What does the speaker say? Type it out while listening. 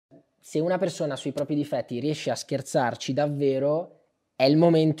se una persona sui propri difetti riesce a scherzarci davvero, è il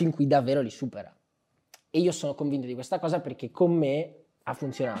momento in cui davvero li supera. E io sono convinto di questa cosa perché con me ha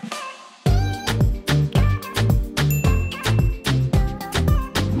funzionato.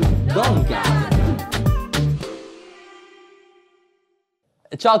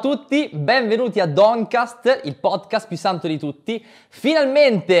 Ciao a tutti, benvenuti a Doncast, il podcast più santo di tutti.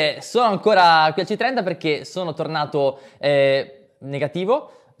 Finalmente sono ancora qui al C30 perché sono tornato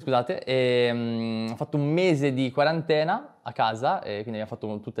negativo, scusate, ho fatto un mese di quarantena a casa, quindi abbiamo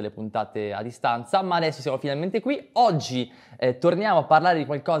fatto tutte le puntate a distanza, ma adesso siamo finalmente qui. Oggi torniamo a parlare di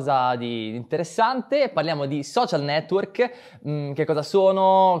qualcosa di interessante, parliamo di social network, che cosa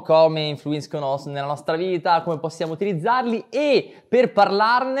sono, come influiscono nella nostra vita, come possiamo utilizzarli, e per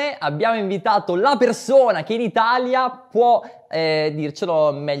parlarne abbiamo invitato la persona che in Italia può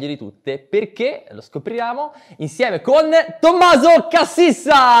dircelo meglio di tutte, perché lo scopriamo insieme con Tommaso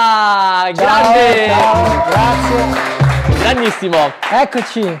Cassissa! Grande! Ciao, grazie. Grandissimo!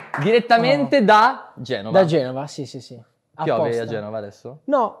 Eccoci! Direttamente da Genova. Da Genova, sì. Piove Apposta. a Genova adesso?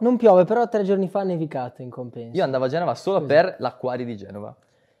 No, non piove, però 3 giorni fa ha nevicato in compenso. Io andavo a Genova solo Così. per l'acquario di Genova.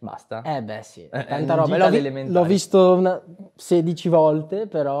 Basta. Beh sì, Una tanta roba. gita alle elementari. L'ho visto 16 volte,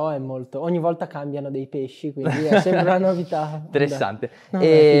 però è molto... Ogni volta cambiano dei pesci, quindi è sempre una novità. Interessante. No,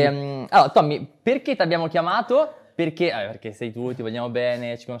 allora, Tommy, perché ti abbiamo chiamato? Perché sei tu, ti vogliamo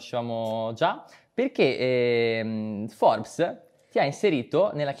bene, ci conosciamo già. Perché Forbes ti ha inserito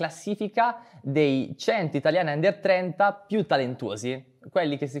nella classifica dei 100 italiani under 30 più talentuosi,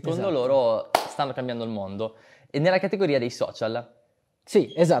 quelli che secondo loro stanno cambiando il mondo, e nella categoria dei social.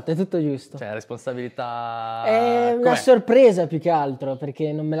 Sì, esatto, è tutto giusto. Cioè, responsabilità... È una com'è? sorpresa più che altro,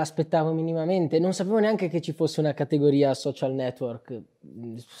 perché non me l'aspettavo minimamente. Non sapevo neanche che ci fosse una categoria social network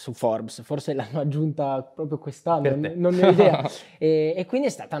su Forbes. Forse l'hanno aggiunta proprio quest'anno, Per te. non ne ho idea. E quindi è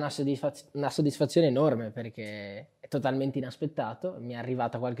stata una soddisfazione enorme, perché è totalmente inaspettato. Mi è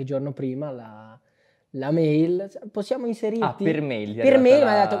arrivata qualche giorno prima la mail. Possiamo inserirti? Ah, per mail. Per mail mi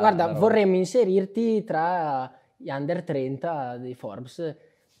ha detto, la guarda, roba. vorremmo inserirti tra gli under 30 dei Forbes.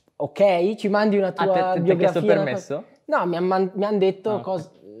 Ok, ci mandi una tua Ti ha biografia? chiesto permesso? No, mi hanno detto Ah, ok.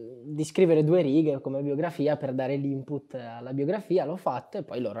 di scrivere 2 righe come biografia per dare l'input alla biografia. L'ho fatto e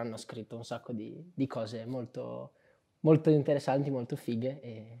poi loro hanno scritto un sacco di cose molto, molto interessanti, molto fighe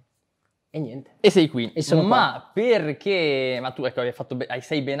e niente. E sei qui. E sono Ma perché? Ma tu, ecco,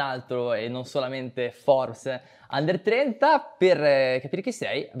 sei ben altro e non solamente Forbes Under 30. Per capire chi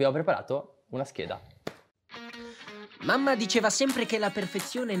sei, abbiamo preparato una scheda. Mamma diceva sempre che la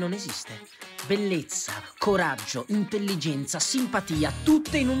perfezione non esiste. Bellezza, coraggio, intelligenza, simpatia,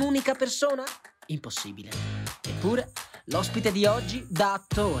 tutte in un'unica persona? Impossibile. Eppure, l'ospite di oggi, da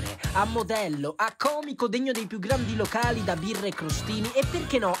attore, a modello, a comico degno dei più grandi locali da birre e crostini e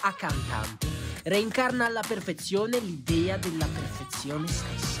perché no a cantante, reincarna alla perfezione l'idea della perfezione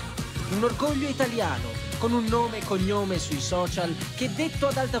stessa. Un orgoglio italiano, con un nome e cognome sui social che detto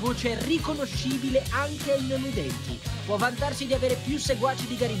ad alta voce è riconoscibile anche ai non udenti. Può vantarsi di avere più seguaci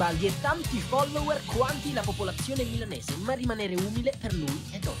di Garibaldi e tanti follower quanti la popolazione milanese, ma rimanere umile per lui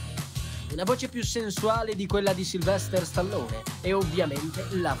è dono. Una voce più sensuale di quella di Sylvester Stallone e ovviamente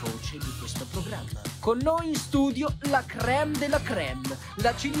la voce di questo programma. Con noi in studio la crème della crème,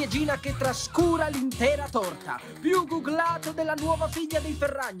 la ciliegina che trascura l'intera torta, più googlato della nuova figlia dei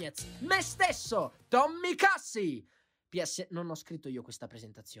Ferragnez, me stesso, TOMMYCASSI! PS, non ho scritto io questa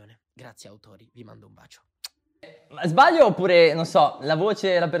presentazione. Grazie autori, vi mando un bacio. Ma sbaglio oppure, non so, la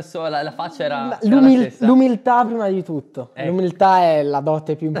voce, la persona, la faccia era la stessa? L'umiltà prima di tutto. Ecco. L'umiltà è la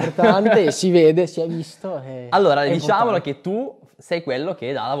dote più importante e si vede, si è visto. Allora, è diciamolo importante. che tu sei quello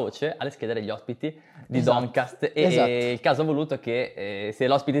che dà la voce alle schede degli ospiti di Esatto. Doncast e Esatto. il caso ha voluto che se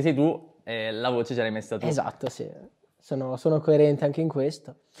l'ospite sei tu, la voce ce l'hai messa tu. Esatto, sì. Sono coerente anche in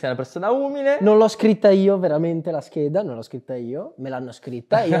questo. Sei una persona umile. Non l'ho scritta io veramente la scheda, non l'ho scritta io, me l'hanno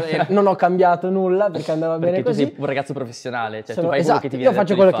scritta, io non ho cambiato nulla perché andava bene Perché tu così. sei un ragazzo professionale, cioè Sono- tu fai esatto, quello che ti viene io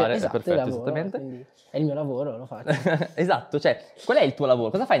faccio detto di quello fare, che esatto, perfetto, lavoro, esattamente. quindi è il mio lavoro, lo faccio. Esatto, cioè, qual è il tuo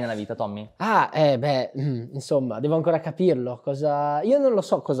lavoro? Cosa fai nella vita, Tommy? Insomma, devo ancora capirlo. Io non lo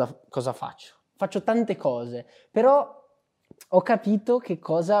so cosa faccio. Faccio tante cose, però ho capito che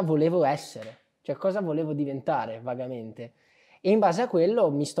cosa volevo essere, cioè cosa volevo diventare vagamente. E in base a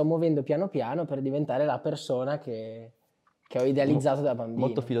quello mi sto muovendo piano piano per diventare la persona che ho idealizzato da bambino.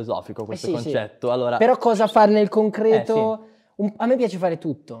 Molto filosofico questo Sì, concetto. sì. Allora, Però cosa fare nel concreto? A me piace fare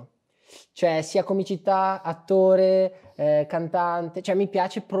tutto. Cioè sia comicità, attore, cantante, cioè mi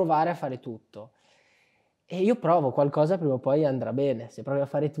piace provare a fare tutto. E io provo, qualcosa prima o poi andrà bene. Se provi a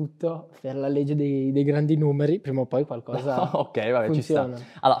fare tutto per la legge dei grandi numeri, prima o poi qualcosa Ok, vabbè, funziona. ci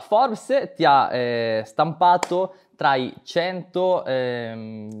sta. Allora, Forbes ti ha stampato tra i 100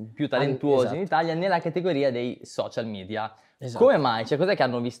 più talentuosi Esatto. in Italia nella categoria dei social media. Esatto. Come mai? Cioè, cos'è che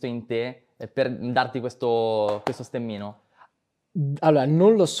hanno visto in te per darti questo stemmino? Allora,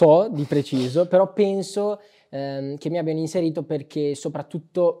 non lo so di preciso, però penso che mi abbiano inserito perché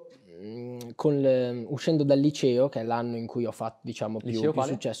soprattutto uscendo dal liceo, che è l'anno in cui ho fatto, diciamo, Liceo più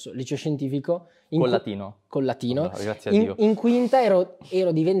quale? successo, liceo scientifico, Con latino? con latino, Vabbè, grazie a Dio. in quinta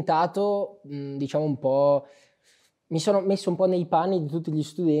ero diventato, diciamo, un po'... Mi sono messo un po' nei panni di tutti gli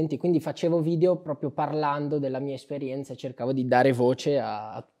studenti, quindi facevo video proprio parlando della mia esperienza e cercavo di dare voce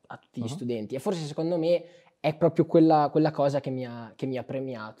a tutti gli studenti. E forse secondo me è proprio quella cosa che mi ha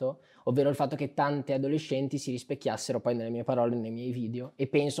premiato, ovvero il fatto che tante adolescenti si rispecchiassero poi nelle mie parole, nei miei video, e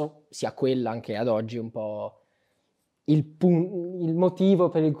penso sia quella anche ad oggi un po' il motivo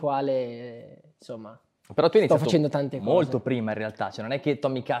per il quale, insomma, Però tu hai sto iniziato facendo tante cose. molto prima in realtà, cioè non è che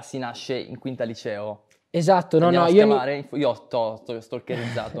TOMMYCASSI nasce in quinta liceo. Esatto, no, Andiamo no, a io... schiamare, io sto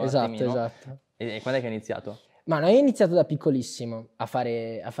stalkerizzato un attimino. Esatto. E quando è che hai iniziato? Ma no, io ho iniziato da piccolissimo a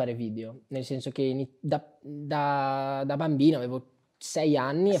fare video, nel senso che da bambino avevo 6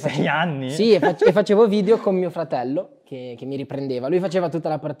 anni. 6 anni? Sì, e facevo video con mio fratello che mi riprendeva. Lui faceva tutta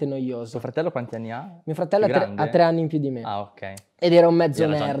la parte noiosa. Tuo fratello quanti anni ha? Mio fratello ha 3 anni in più di me. Ah, ok. Ed era un mezzo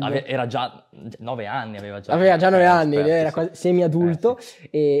nerd. Era già 9 anni, aveva già 9 anni, esperto, era sì. quasi semi-adulto, Sì.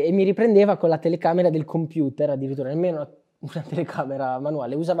 e mi riprendeva con la telecamera del computer, addirittura nemmeno una telecamera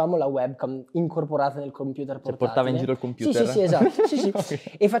manuale, usavamo la webcam incorporata nel computer portatile. Portava in giro il computer? Sì, esatto. Sì. Okay.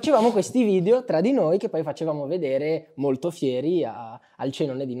 E facevamo questi video tra di noi che poi facevamo vedere molto fieri al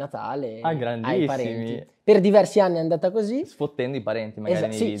cenone di Natale ai parenti. Per diversi anni è andata così. Sfottendo i parenti magari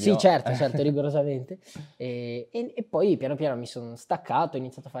nei video. Sì, certo, rigorosamente. E poi piano piano mi sono staccato, ho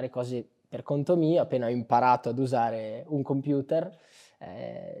iniziato a fare cose per conto mio, appena ho imparato ad usare un computer.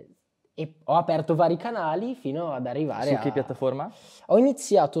 E ho aperto vari canali fino ad arrivare Su che piattaforma? Ho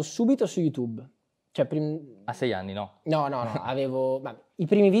iniziato subito su YouTube. Cioè, A 6 anni, no? No, avevo... i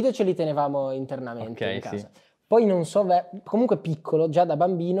primi video ce li tenevamo internamente in casa. Sì. Poi non so, comunque piccolo, già da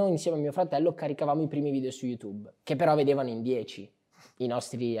bambino, insieme a mio fratello, caricavamo i primi video su YouTube, che però vedevano in 10 i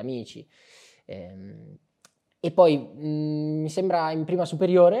nostri amici. E poi, mi sembra in prima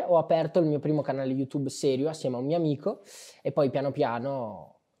superiore, ho aperto il mio primo canale YouTube serio assieme a un mio amico, e poi piano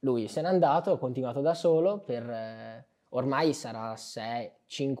piano... Lui se n'è andato, ho continuato da solo per ormai sarà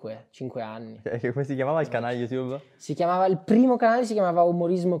 5 anni. Come si chiamava il canale YouTube? Il primo canale si chiamava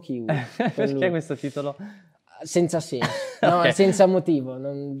Umorismo Kiwi. Perché questo titolo? Senza senso, senza motivo.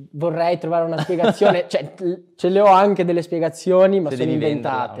 Non vorrei trovare una spiegazione, cioè ce le ho anche delle spiegazioni, ma sono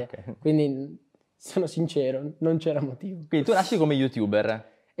inventate. Okay. Quindi sono sincero, non c'era motivo. Quindi tu nasci come YouTuber?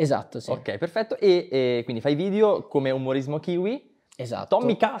 Esatto, sì. Ok, perfetto. E quindi fai video come Umorismo Kiwi? Esatto.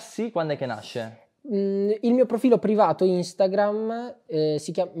 TOMMYCASSI quando è che nasce? Il mio profilo privato Instagram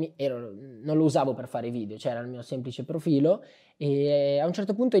si chiama, non lo usavo per fare video, cioè era il mio semplice profilo, e a un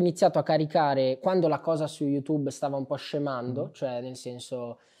certo punto ho iniziato a caricare quando la cosa su YouTube stava un po' scemando, cioè nel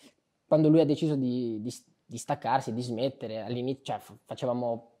senso quando lui ha deciso di staccarsi, di smettere, all'inizio cioè,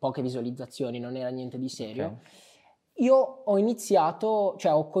 facevamo poche visualizzazioni, non era niente di serio. Okay. Io ho iniziato,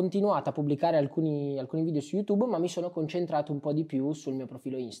 cioè ho continuato a pubblicare alcuni video su YouTube, ma mi sono concentrato un po' di più sul mio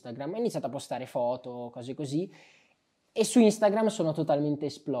profilo Instagram. Ho iniziato a postare foto, cose così, e su Instagram sono totalmente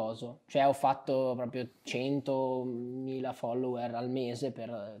esploso. Cioè ho fatto proprio 100.000 follower al mese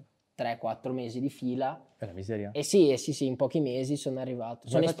per 3-4 mesi di fila. È una miseria. E sì, in pochi mesi sono arrivato.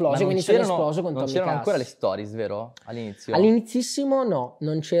 Sono esploso, quindi sono esploso con TOMMYCASSI. Non c'erano ancora le stories, vero? All'inizio? All'inizissimo no,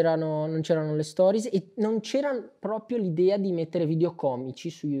 non c'erano le stories e non c'era proprio l'idea di mettere video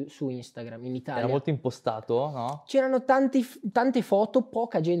comici su Instagram in Italia. Era molto impostato, no? C'erano tante foto,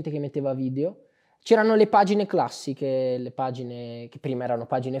 poca gente che metteva video. C'erano le pagine classiche, le pagine che prima erano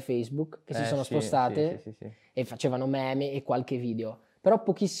pagine Facebook, che si sono spostate sì. E facevano meme e qualche video. Però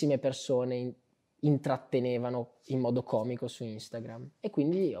pochissime persone intrattenevano in modo comico su Instagram. E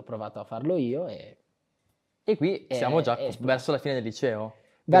quindi ho provato a farlo io e qui siamo già verso la fine del liceo.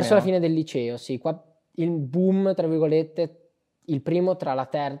 Verso la fine del liceo, sì. Qua il boom, tra virgolette, il primo tra la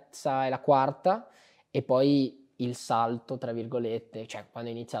terza e la quarta, e poi il salto, tra virgolette, cioè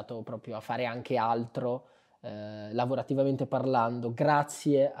quando ho iniziato proprio a fare anche altro, lavorativamente parlando,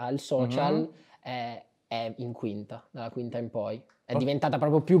 grazie al social, è in quinta, dalla quinta in poi. È diventata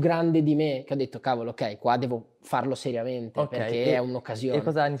proprio più grande di me, che ho detto, cavolo, ok, qua devo farlo seriamente, perché è un'occasione. E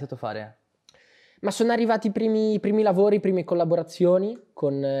cosa hai iniziato a fare? Ma sono arrivati i primi lavori, prime collaborazioni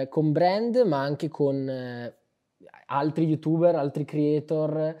con brand, ma anche con altri YouTuber, altri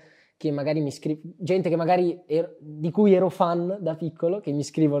creator, che magari gente che magari di cui ero fan da piccolo, che mi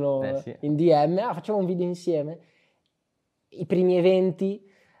scrivono Sì. in DM, facciamo un video insieme. I primi eventi,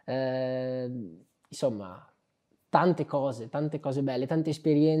 insomma, tante cose belle, tante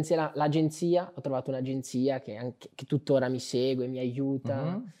esperienze. L'agenzia, ho trovato un'agenzia che tuttora mi segue, mi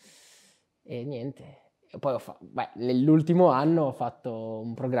aiuta. E niente. E poi nell'ultimo anno ho fatto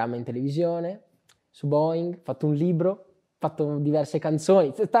un programma in televisione su Boeing, ho fatto un libro, ho fatto diverse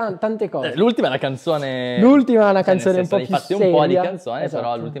canzoni, tante cose. L'ultima è una canzone... L'ultima è una cioè, canzone nel senso, un po' più hai fatto seria. un po' di canzoni, Esatto.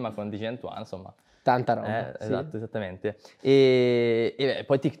 però l'ultima con 100 anni, insomma. Tanta roba. Sì. Esatto, esattamente. E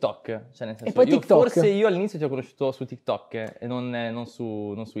poi TikTok, cioè nel senso, E poi TikTok. Forse io all'inizio ti ho conosciuto su TikTok e non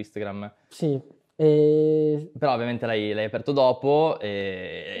su Instagram. Sì. Però ovviamente l'hai aperto dopo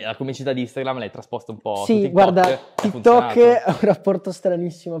e la comicità di Instagram l'hai trasposta un po' su TikTok. Guarda, TikTok è un rapporto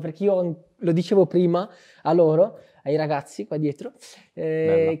stranissimo, perché io lo dicevo prima a loro, ai ragazzi qua dietro,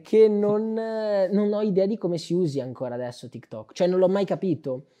 che non ho idea di come si usi ancora adesso TikTok, cioè non l'ho mai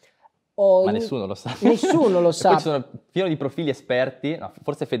capito. Ma nessuno lo sa. Nessuno lo sa. Poi ci sono pieno di profili esperti, no,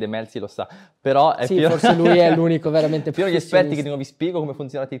 forse Fede Melzi lo sa, però è pieno... forse lui è l'unico veramente pieno di esperti che dicono vi spiego come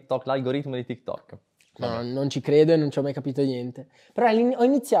funziona TikTok, l'algoritmo di TikTok. No, non ci credo e non ci ho mai capito niente. Però ho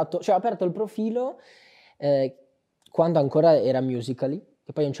iniziato, cioè ho aperto il profilo quando ancora era Musical.ly,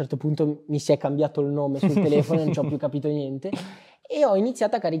 che poi a un certo punto mi si è cambiato il nome sul telefono e non ci ho più capito niente, e ho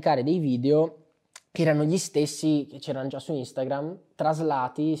iniziato a caricare dei video che erano gli stessi che c'erano già su Instagram,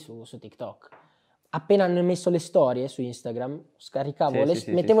 traslati su TikTok. Appena hanno messo le storie su Instagram, scaricavo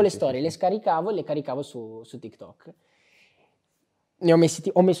mettevo le storie, le scaricavo e le caricavo su TikTok. Ho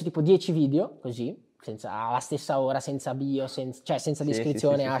messo tipo 10 video, così, alla stessa ora, senza bio, senza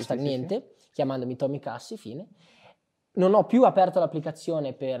descrizione, hashtag, niente, chiamandomi TOMMYCASSI, fine. Non ho più aperto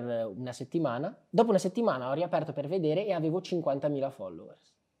l'applicazione per una settimana. Dopo una settimana ho riaperto per vedere e avevo 50.000 followers.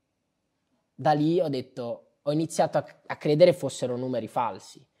 Da lì ho iniziato a credere fossero numeri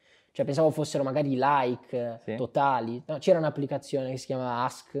falsi. Cioè pensavo fossero magari like totali. No, c'era un'applicazione che si chiama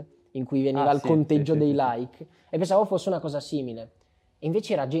Ask, in cui veniva il conteggio dei like, e pensavo fosse una cosa simile. E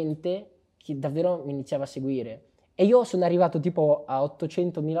invece era gente che davvero mi iniziava a seguire. E io sono arrivato tipo a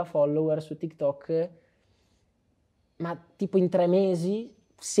 800.000 follower su TikTok, ma tipo in 3 mesi,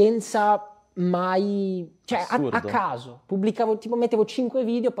 senza mai, cioè a caso. Pubblicavo, tipo mettevo 5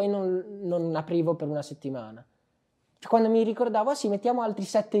 video, poi non aprivo per una settimana. Cioè, quando mi ricordavo, mettiamo altri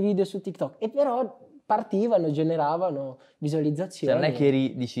 7 video su TikTok, e però partivano, generavano visualizzazioni. Cioè non è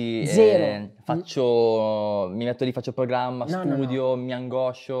che dici, zero. Mi metto lì, faccio programma, studio, mi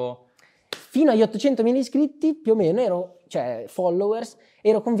angoscio. Fino agli 800.000 iscritti, più o meno, followers,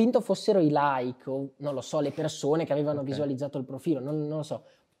 ero convinto fossero i like, o non lo so, le persone che avevano visualizzato il profilo, non lo so.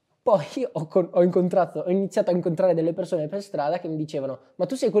 Poi ho iniziato a incontrare delle persone per strada che mi dicevano: ma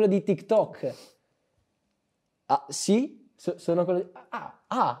tu sei quello di TikTok? Ah, sì? Sono quello di...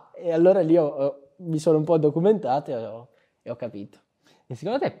 E allora lì mi sono un po' documentato e ho capito. E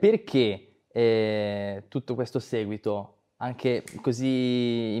secondo te perché tutto questo seguito, anche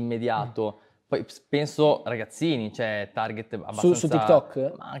così immediato? Poi penso ragazzini, cioè target abbastanza... Su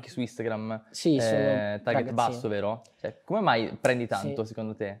TikTok? Ma anche su Instagram. Sì, sono target ragazzini. basso, vero? Cioè, come mai prendi tanto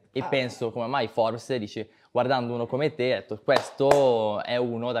secondo te? E penso, come mai Forbes dice, guardando uno come te, ha detto questo è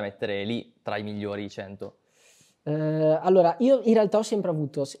uno da mettere lì tra i migliori 100. Allora, io in realtà ho sempre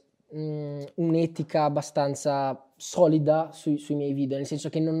avuto un'etica abbastanza solida sui miei video, nel senso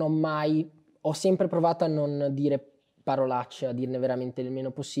che ho sempre provato a non dire parolacce, a dirne veramente il meno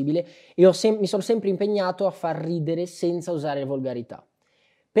possibile, e mi sono sempre impegnato a far ridere senza usare volgarità,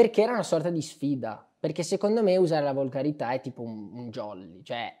 perché era una sorta di sfida, perché secondo me usare la volgarità è tipo un jolly,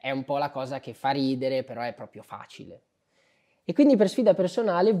 cioè è un po' la cosa che fa ridere, però è proprio facile. E quindi per sfida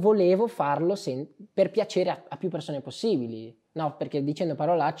personale volevo farlo per piacere a più persone possibili, no? Perché dicendo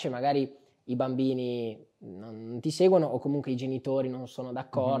parolacce magari i bambini non ti seguono, o comunque i genitori non sono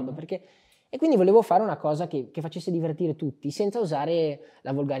d'accordo, e quindi volevo fare una cosa che facesse divertire tutti, senza usare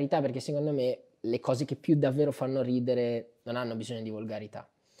la volgarità, perché secondo me le cose che più davvero fanno ridere non hanno bisogno di volgarità.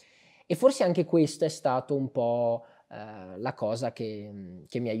 E forse anche questo è stato un po' la cosa che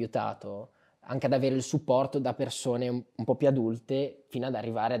mi ha aiutato anche ad avere il supporto da persone un po' più adulte, fino ad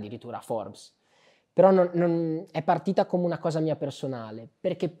arrivare addirittura a Forbes. Però è partita come una cosa mia personale,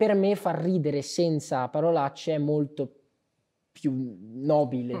 perché per me far ridere senza parolacce è molto più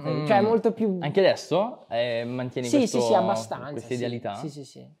nobile, cioè molto più... Anche adesso mantieni abbastanza, questa idealità?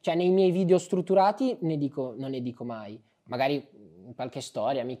 Sì. Cioè nei miei video strutturati non ne dico mai, magari qualche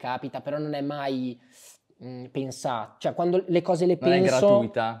storia mi capita, però non è mai pensato. Cioè, quando le cose le Non è penso...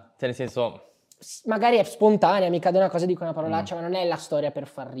 gratuita, cioè nel senso... Magari è spontanea, mi cade una cosa, dico una parolaccia, ma non è la storia per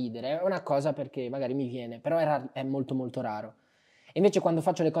far ridere, è una cosa perché magari mi viene, però è molto molto raro. E invece quando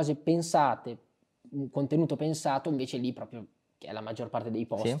faccio le cose pensate, un contenuto pensato, invece lì proprio, che è la maggior parte dei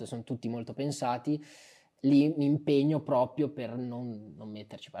post, sono tutti molto pensati, lì mi impegno proprio per non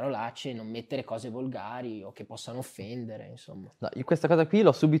metterci parolacce, non mettere cose volgari o che possano offendere, insomma. No, io questa cosa qui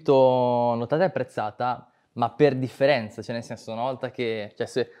l'ho subito notata e apprezzata, ma per differenza, cioè nel senso una volta che, cioè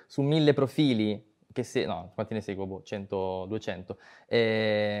se su 1000 profili, no, quanti ne seguo? Boh, 100, 200,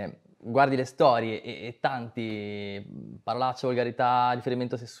 guardi le storie e tanti parolacce, volgarità,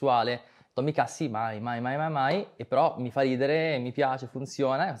 riferimento sessuale, TOMMYCASSI mai, e però mi fa ridere, mi piace,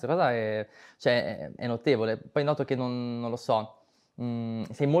 funziona, e questa cosa è notevole. Poi noto che non lo so,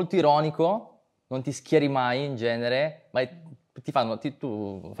 sei molto ironico, non ti schieri mai in genere, ma tu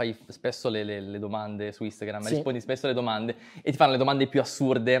fai spesso le domande su Instagram, Sì. rispondi spesso alle domande e ti fanno le domande più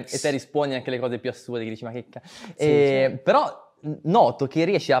assurde e te rispondi anche alle cose più assurde che dici ma che certo. Però noto che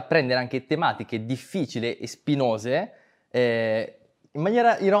riesci a prendere anche tematiche difficili e spinose in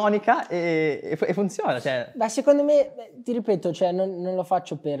maniera ironica e funziona. Cioè. Beh, secondo me, ti ripeto, cioè, non lo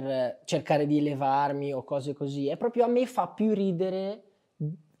faccio per cercare di elevarmi o cose così, è proprio a me fa più ridere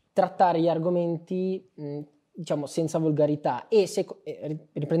trattare gli argomenti, diciamo, senza volgarità e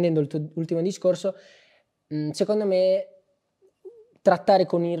riprendendo il tuo ultimo discorso, secondo me trattare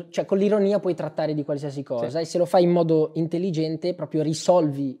con l'ironia puoi trattare di qualsiasi cosa e se lo fai in modo intelligente proprio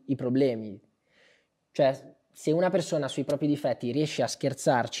risolvi i problemi. Cioè, se una persona sui propri difetti riesce a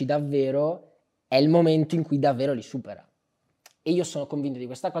scherzarci davvero, è il momento in cui davvero li supera. E io sono convinto di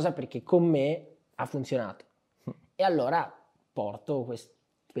questa cosa perché con me ha funzionato. E allora porto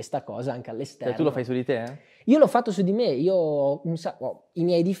questa cosa anche all'esterno. Cioè, tu lo fai su di te? Io l'ho fatto su di me, io ho i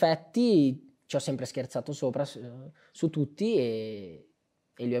miei difetti ci ho sempre scherzato sopra su tutti e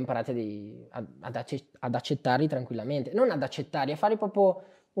li ho imparati ad accettarli tranquillamente. Non ad accettarli, a fare proprio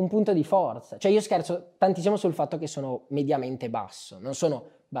un punto di forza. Cioè io scherzo tantissimo sul fatto che sono mediamente basso, non sono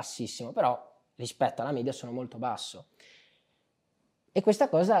bassissimo, però rispetto alla media sono molto basso. E questa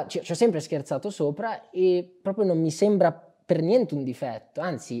cosa ci ho sempre scherzato sopra e proprio non mi sembra per niente un difetto,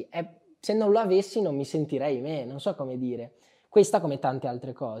 anzi se non lo avessi non mi sentirei me, non so come dire. Questa come tante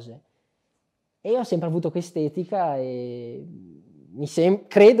altre cose. E io ho sempre avuto quest'etica e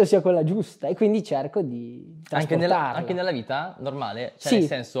credo sia quella giusta e quindi cerco di trasportarla. Anche nella vita normale? Cioè nel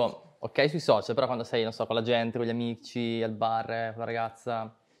senso, ok sui social, però quando sei, non so, con la gente, con gli amici, al bar, con la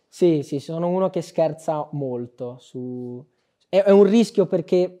ragazza... Sì, sono uno che scherza molto. È un rischio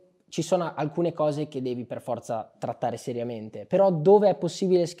perché ci sono alcune cose che devi per forza trattare seriamente, però dove è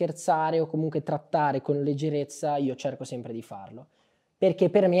possibile scherzare o comunque trattare con leggerezza io cerco sempre di farlo, perché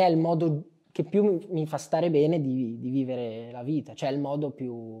per me è il modo che più mi fa stare bene di vivere la vita, cioè è il modo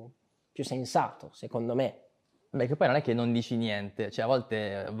più sensato, secondo me. Beh, che poi non è che non dici niente, cioè a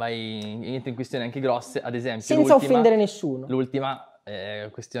volte entri in questioni anche grosse, ad esempio senza offendere nessuno. L'ultima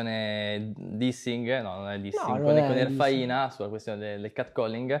questione dissing, no, non è dissing, No, con non è Erfaina sulla questione del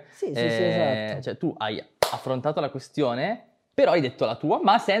catcalling. Sì, esatto. Cioè tu hai affrontato la questione, però hai detto la tua,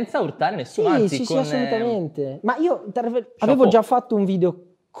 ma senza urtare nessuno. Anzi, sì, assolutamente. Ma io avevo già fatto un video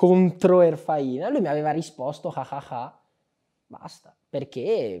contro Erfaina, lui mi aveva risposto basta,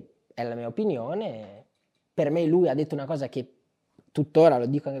 perché è la mia opinione, per me lui ha detto una cosa che tuttora, lo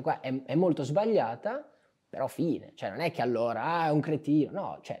dico anche qua, è molto sbagliata, però fine, cioè non è che allora è un cretino,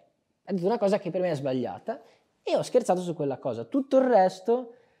 no, cioè ha detto una cosa che per me è sbagliata e ho scherzato su quella cosa, tutto il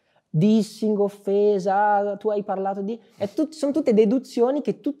resto, dissing, offesa, tu hai parlato di... sono tutte deduzioni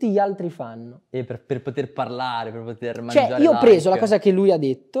che tutti gli altri fanno. E per poter parlare, per poter mangiare cioè io ho preso la cosa che lui ha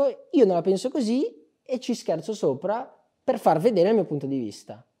detto, io non la penso così e ci scherzo sopra per far vedere il mio punto di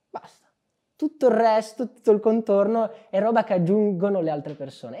vista, basta. Tutto il resto, tutto il contorno è roba che aggiungono le altre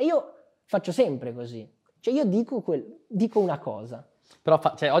persone e io faccio sempre così. Cioè io dico una cosa. Però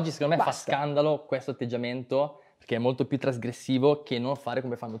oggi secondo me basta. Fa scandalo questo atteggiamento perché è molto più trasgressivo che non fare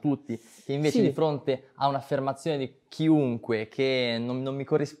come fanno tutti. Che invece di fronte a un'affermazione di chiunque che non mi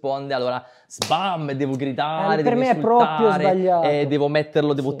corrisponde, allora sbam, devo gridare, per devo me insultare, è proprio sbagliato. Devo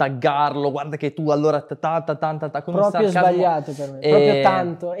metterlo, devo taggarlo, guarda che tu allora con proprio un sarcasmo, sbagliato per me, proprio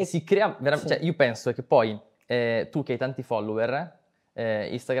tanto. E si crea veramente, cioè io penso che poi tu che hai tanti follower,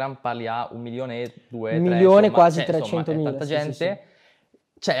 Instagram parli a 1 milione, 2, 3, milione, insomma, quasi insomma, 300.000. tanta gente.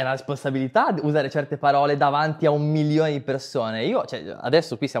 C'è una responsabilità di usare certe parole davanti a 1 milione di persone. Io, cioè,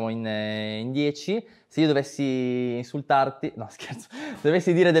 adesso qui siamo in 10, se io dovessi insultarti, no scherzo,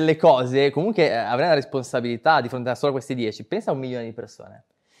 dovessi dire delle cose, comunque avrei una responsabilità di fronte a solo questi 10. Pensa a 1 milione di persone.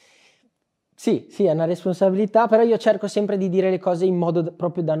 Sì, è una responsabilità, però io cerco sempre di dire le cose in modo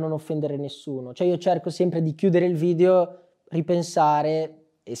proprio da non offendere nessuno. Cioè io cerco sempre di chiudere il video, ripensare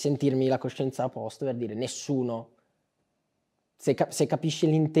e sentirmi la coscienza a posto per dire nessuno. Se capisci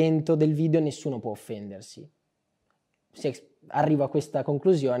l'intento del video, nessuno può offendersi. Se arrivo a questa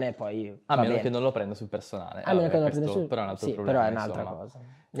conclusione, poi A va meno bene. che non lo prendo sul personale. A meno che non lo questo prenda sul... però è un altro sì, problema, però è un'altra insomma. cosa.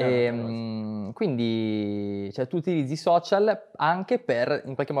 È un'altra cosa. Quindi, cioè, tu utilizzi i social anche per,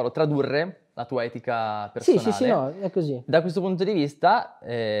 in qualche modo, tradurre la tua etica Sì, personale. no, è così. Da questo punto di vista,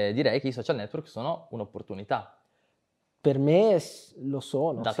 direi che i social network sono un'opportunità. Per me lo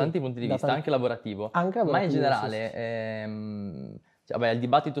sono. Da sì. tanti punti di vista, anche lavorativo. Anche lavorativo, ma in generale, cioè, vabbè, il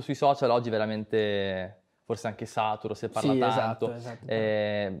dibattito sui social oggi è veramente, forse anche saturo, se parla tanto. Esatto.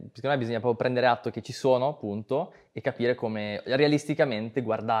 Secondo me bisogna proprio prendere atto che ci sono, appunto, e capire come realisticamente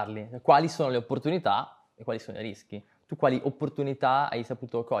guardarli. Quali sono le opportunità e quali sono i rischi. Tu quali opportunità hai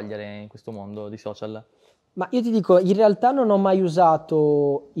saputo cogliere in questo mondo di social? Ma io ti dico, in realtà non ho mai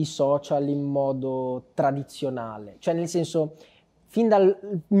usato i social in modo tradizionale, cioè nel senso, fin dal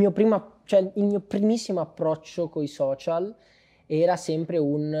mio il mio primissimo approccio con i social era sempre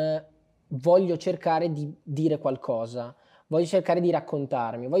un voglio cercare di dire qualcosa, voglio cercare di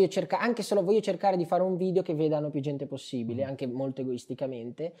raccontarmi, anche solo voglio cercare di fare un video che vedano più gente possibile, anche molto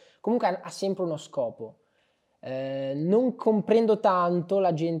egoisticamente, comunque ha sempre uno scopo. Non comprendo tanto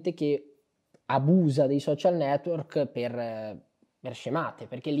la gente che abusa dei social network per scemate,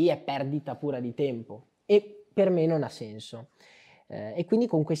 perché lì è perdita pura di tempo e per me non ha senso. E quindi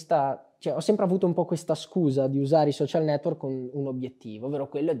con ho sempre avuto un po' questa scusa di usare i social network con un obiettivo, ovvero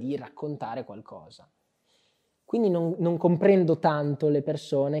quello di raccontare qualcosa. Quindi non comprendo tanto le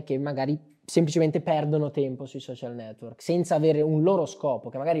persone che magari semplicemente perdono tempo sui social network senza avere un loro scopo,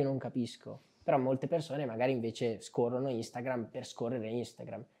 che magari non capisco. Però molte persone magari invece scorrono Instagram per scorrere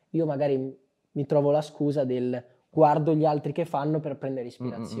Instagram. Io magari mi trovo la scusa del guardo gli altri che fanno per prendere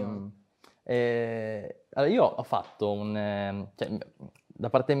ispirazione. Allora io ho fatto cioè, da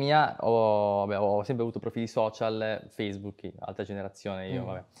parte mia ho sempre avuto profili social, Facebook, altra generazione io,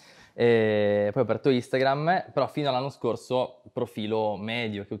 vabbè. Poi ho aperto Instagram, però fino all'anno scorso profilo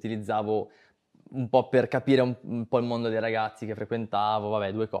medio che utilizzavo un po' per capire un po' il mondo dei ragazzi che frequentavo,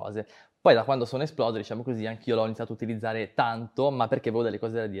 vabbè, 2 cose. Poi da quando sono esploso, diciamo così, anch'io l'ho iniziato a utilizzare tanto, ma perché avevo delle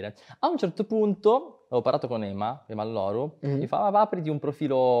cose da dire. A un certo punto, ho parlato con Ema Loru, mi fa, va, apriti un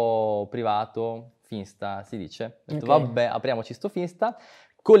profilo privato, Finsta, si dice. Ho detto, vabbè, apriamoci sto Finsta,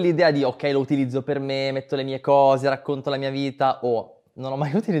 con l'idea di, ok, lo utilizzo per me, metto le mie cose, racconto la mia vita, non ho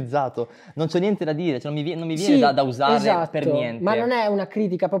mai utilizzato, non c'ho niente da dire, cioè non mi viene da usare per niente. Ma non è una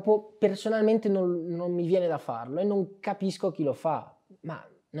critica, proprio personalmente non mi viene da farlo e non capisco chi lo fa, ma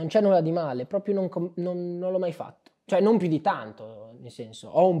non c'è nulla di male, proprio non l'ho mai fatto, cioè non più di tanto, nel senso,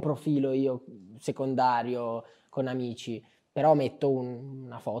 ho un profilo io secondario con amici, però metto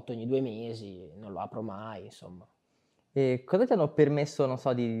una foto ogni 2 mesi, non lo apro mai, insomma. E cosa ti hanno permesso, non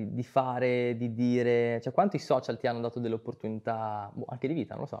so, di fare, di dire, cioè quanto i social ti hanno dato delle opportunità, anche di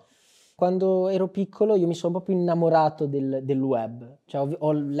vita, non lo so. Quando ero piccolo io mi sono proprio innamorato del web, cioè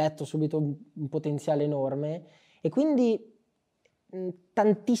ho letto subito un potenziale enorme e quindi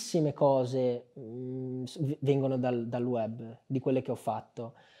tantissime cose vengono dal web, di quelle che ho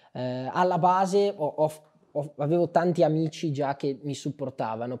fatto. Alla base avevo tanti amici già che mi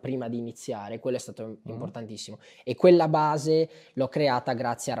supportavano prima di iniziare, quello è stato importantissimo. E quella base l'ho creata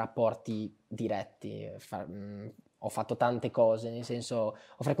grazie a rapporti diretti. Ho fatto tante cose, nel senso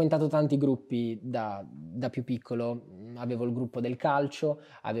ho frequentato tanti gruppi da più piccolo, avevo il gruppo del calcio,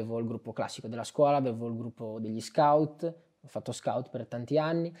 avevo il gruppo classico della scuola, avevo il gruppo degli scout, ho fatto scout per tanti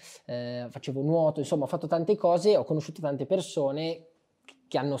anni, facevo nuoto, insomma ho fatto tante cose, ho conosciuto tante persone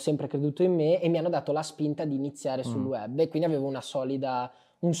che hanno sempre creduto in me e mi hanno dato la spinta di iniziare sul web e quindi avevo un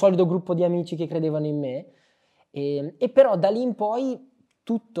solido gruppo di amici che credevano in me e però da lì in poi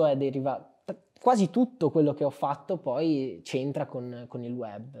tutto è derivato, quasi tutto quello che ho fatto poi c'entra con il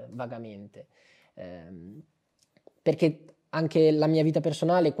web vagamente, perché anche la mia vita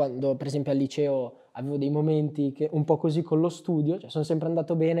personale, quando per esempio al liceo avevo dei momenti un po' così con lo studio, cioè sono sempre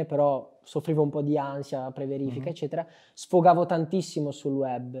andato bene, però soffrivo un po' di ansia, preverifica, eccetera, sfogavo tantissimo sul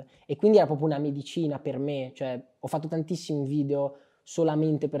web e quindi era proprio una medicina per me, cioè ho fatto tantissimi video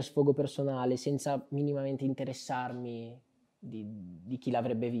solamente per sfogo personale, senza minimamente interessarmi di chi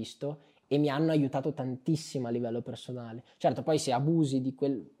l'avrebbe visto e mi hanno aiutato tantissimo a livello personale. Certo, poi se abusi di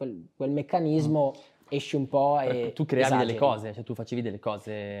quel meccanismo esci un po' e tu creavi delle esageri. cose, cioè tu facevi delle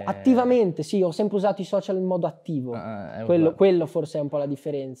cose... Attivamente, sì, ho sempre usato i social in modo attivo. Quello forse è un po' la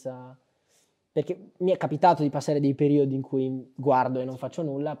differenza. Perché mi è capitato di passare dei periodi in cui guardo e non faccio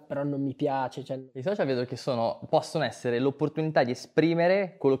nulla, però non mi piace. Cioè... I social vedo che possono essere l'opportunità di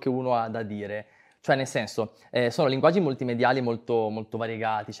esprimere quello che uno ha da dire. Cioè, nel senso, sono linguaggi multimediali molto, molto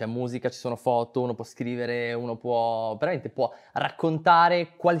variegati, c'è musica, ci sono foto, uno può scrivere, uno veramente può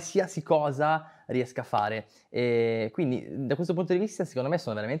raccontare qualsiasi cosa riesca a fare. E quindi, da questo punto di vista, secondo me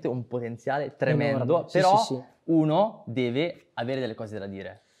sono veramente un potenziale tremendo, enorme. però Sì. uno deve avere delle cose da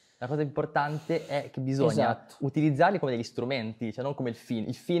dire. La cosa importante è che bisogna utilizzarli come degli strumenti, cioè non come il fine.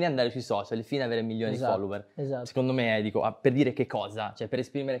 Il fine è andare sui social, il fine è avere milioni di follower. Secondo me, dico, per dire che cosa, cioè per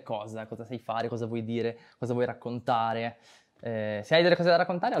esprimere cosa sai fare, cosa vuoi dire, cosa vuoi raccontare. Se hai delle cose da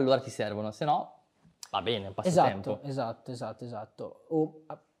raccontare, allora ti servono, se no va bene, un passatempo. Esatto.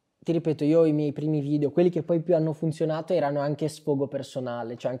 Ti ripeto, io i miei primi video, quelli che poi più hanno funzionato, erano anche sfogo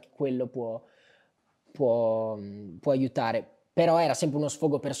personale, cioè anche quello può aiutare. Però era sempre uno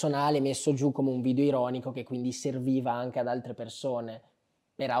sfogo personale messo giù come un video ironico che quindi serviva anche ad altre persone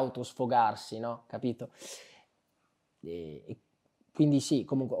per autosfogarsi, no? Capito? E quindi sì,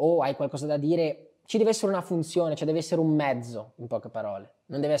 comunque, o hai qualcosa da dire, ci deve essere una funzione, cioè deve essere un mezzo, in poche parole,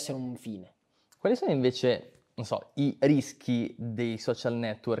 non deve essere un fine. Quali sono invece, non so, i rischi dei social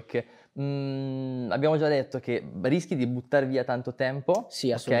network? Abbiamo già detto che rischi di buttare via tanto tempo.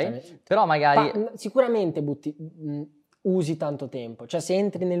 Sì, assolutamente. Okay? Però magari... sicuramente usi tanto tempo, cioè se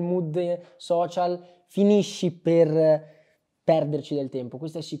entri nel mood social finisci per perderci del tempo,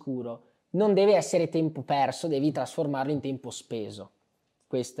 questo è sicuro. Non deve essere tempo perso, devi trasformarlo in tempo speso.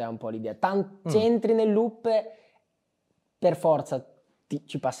 Questa è un po' l'idea. Se entri nel loop, per forza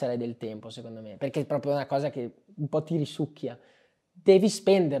ci passerai del tempo, secondo me, perché è proprio una cosa che un po' ti risucchia. Devi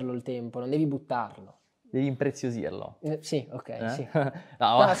spenderlo il tempo, non devi buttarlo. Devi impreziosirlo. Sì, ok, sì.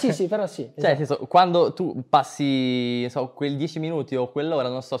 No, sì, però sì. Cioè, nel senso, quando tu passi, quel 10 minuti o quell'ora,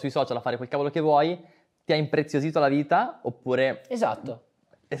 non so, sui social a fare quel cavolo che vuoi, ti ha impreziosito la vita, oppure... Esatto.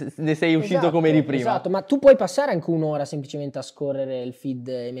 Ne sei uscito come eri prima. Esatto, ma tu puoi passare anche un'ora semplicemente a scorrere il feed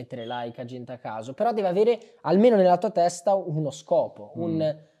e mettere like a gente a caso, però deve avere, almeno nella tua testa, uno scopo.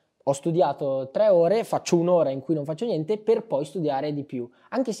 Ho studiato 3 ore, faccio un'ora in cui non faccio niente, per poi studiare di più.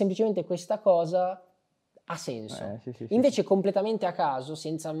 Anche semplicemente questa cosa... ha senso. Sì. Invece completamente a caso,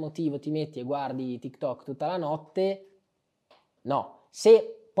 senza motivo, ti metti e guardi TikTok tutta la notte, no.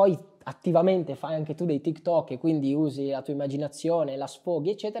 Se poi attivamente fai anche tu dei TikTok e quindi usi la tua immaginazione, la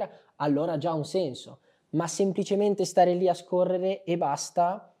sfoghi, eccetera, allora ha già un senso. Ma semplicemente stare lì a scorrere e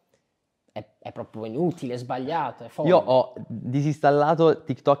basta è proprio inutile, è sbagliato, è folle. Io ho disinstallato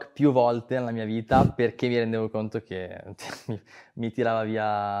TikTok più volte nella mia vita perché mi rendevo conto che mi tirava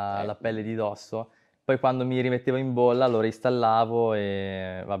via la pelle di dosso. Poi quando mi rimettevo in bolla lo reinstallavo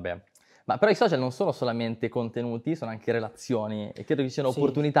e vabbè. Ma però i social non sono solamente contenuti, sono anche relazioni e credo che ci siano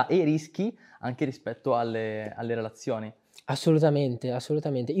opportunità e rischi anche rispetto alle relazioni. Assolutamente.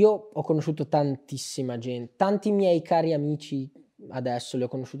 Io ho conosciuto tantissima gente, tanti miei cari amici adesso li ho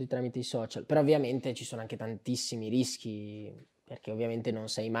conosciuti tramite i social, però ovviamente ci sono anche tantissimi rischi, perché ovviamente non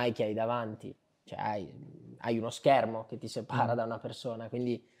sai mai chi hai davanti, cioè hai uno schermo che ti separa da una persona,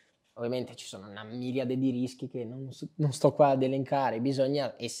 quindi... Ovviamente ci sono una miriade di rischi che non sto qua ad elencare,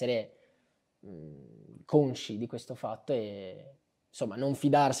 bisogna essere consci di questo fatto e insomma non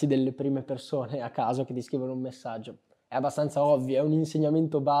fidarsi delle prime persone a caso che ti scrivono un messaggio. È abbastanza ovvio, è un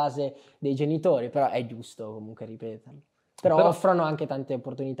insegnamento base dei genitori, però è giusto comunque ripeterlo. Però offrono anche tante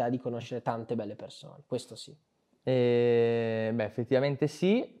opportunità di conoscere tante belle persone, questo sì. Effettivamente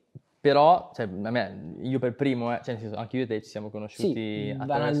sì. Però, cioè, io per primo, cioè, nel senso, anche io e te ci siamo conosciuti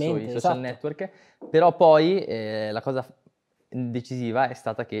attraverso i social network, però poi la cosa decisiva è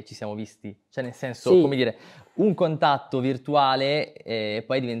stata che ci siamo visti, cioè nel senso, come dire, un contatto virtuale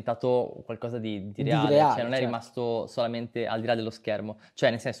poi è diventato qualcosa di reale, cioè non è rimasto solamente al di là dello schermo, cioè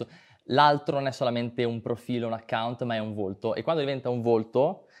nel senso, l'altro non è solamente un profilo, un account, ma è un volto, e quando diventa un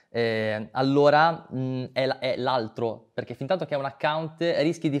volto... allora è l'altro, perché fin tanto che è un account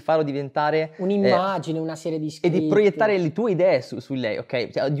rischi di farlo diventare un'immagine, una serie di scritti e di proiettare le tue idee su lei, ok?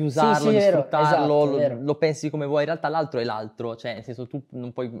 Cioè, di usarlo, di sfruttarlo, lo pensi come vuoi, in realtà l'altro è l'altro, cioè nel senso tu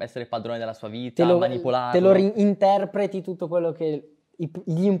non puoi essere padrone della sua vita, manipolarlo. Te lo interpreti tutto quello che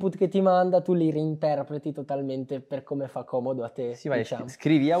gli input che ti manda tu li reinterpreti totalmente per come fa comodo a te. Sì, vai, diciamo.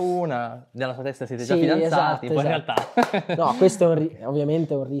 scrivi a una, nella tua testa siete già Sì, fidanzati, esatto, poi in esatto. realtà... No, questo è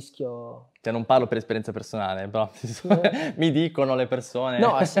ovviamente un rischio. Cioè non parlo per esperienza personale, però mi dicono le persone...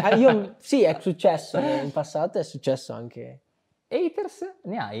 No, sì, è successo in passato, è successo anche... Haters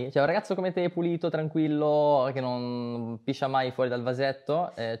ne hai? Cioè un ragazzo come te, pulito, tranquillo, che non piscia mai fuori dal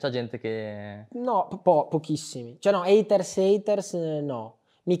vasetto, c'è gente che... No, pochissimi. Cioè no, haters no.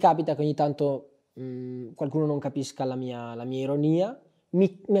 Mi capita che ogni tanto qualcuno non capisca la mia ironia.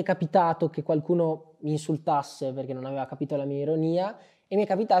 Mi è capitato che qualcuno mi insultasse perché non aveva capito la mia ironia e mi è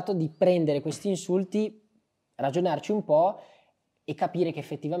capitato di prendere questi insulti, ragionarci un po' e capire che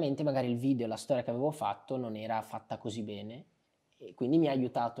effettivamente magari il video, la storia che avevo fatto non era fatta così bene. E quindi mi ha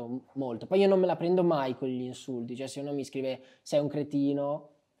aiutato molto. Poi io non me la prendo mai con gli insulti, cioè se uno mi scrive sei un cretino,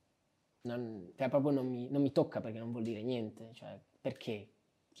 cioè proprio non mi tocca perché non vuol dire niente, cioè perché?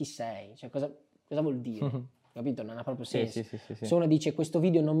 Chi sei? Cioè cosa vuol dire? Capito? Non ha proprio senso. Sì. Se uno dice questo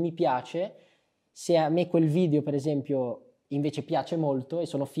video non mi piace, se a me quel video per esempio invece piace molto e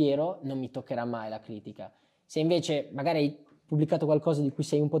sono fiero, non mi toccherà mai la critica. Se invece magari hai pubblicato qualcosa di cui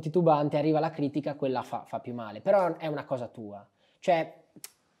sei un po' titubante, arriva la critica, quella fa più male, però è una cosa tua. Cioè,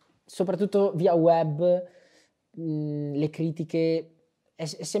 soprattutto via web, le critiche è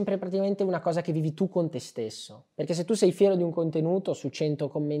sempre praticamente una cosa che vivi tu con te stesso. Perché se tu sei fiero di un contenuto, su 100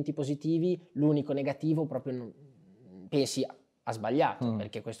 commenti positivi, l'unico negativo proprio pensi ha sbagliato,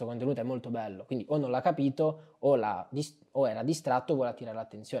 perché questo contenuto è molto bello. Quindi o non l'ha capito, o era distratto, o vuole attirare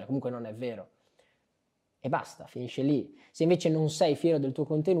l'attenzione. Comunque non è vero. E basta, finisce lì. Se invece non sei fiero del tuo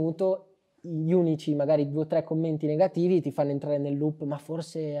contenuto, gli unici magari 2 o 3 commenti negativi ti fanno entrare nel loop, ma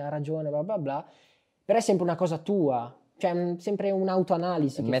forse ha ragione, bla bla bla, però è sempre una cosa tua, cioè sempre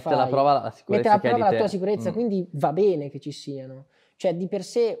un'autoanalisi che Mette fai. alla prova la sicurezza Mette che alla hai prova di la tua te. sicurezza, quindi va bene che ci siano. Cioè di per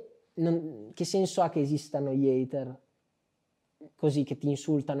sé, che senso ha che esistano gli hater così che ti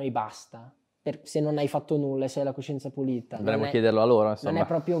insultano e basta, se non hai fatto nulla e se hai la coscienza pulita? Dovremmo chiederlo a loro, insomma. Non è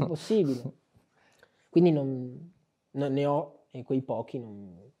proprio possibile. Quindi non ne ho, e quei pochi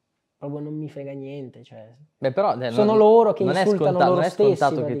proprio non mi frega niente. Cioè, Beh, però sono loro che non è insultano loro non è stessi.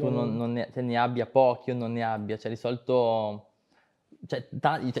 scontato che tu ne abbia pochi o non ne abbia, cioè di solito... Cioè,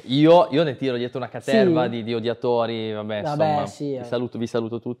 io ne tiro dietro una caterva Sì. di odiatori, vabbè, insomma, sì, vi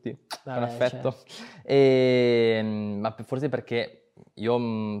saluto tutti con affetto. Certo. Ma forse perché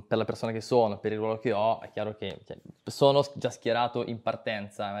io, per la persona che sono, per il ruolo che ho, è chiaro che sono già schierato in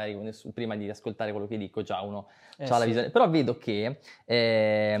partenza, magari prima di ascoltare quello che dico, già uno ha la visione. Però vedo che...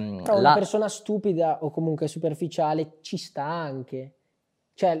 Però una persona stupida o comunque superficiale ci sta anche.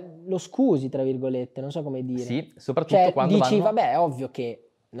 Cioè, lo scusi, tra virgolette, non so come dire. Sì, soprattutto quando dici, vabbè, è ovvio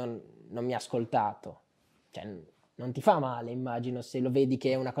che non mi ha ascoltato. Cioè, non ti fa male, immagino, se lo vedi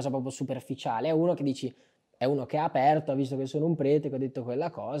che è una cosa proprio superficiale. È uno che dici, è uno che ha aperto, ha visto che sono un prete, che ho detto quella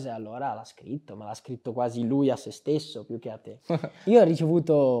cosa, e allora l'ha scritto, ma l'ha scritto quasi lui a se stesso, più che a te. Io ho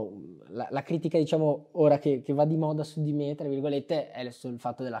ricevuto la critica, diciamo, ora che va di moda su di me, tra virgolette, è sul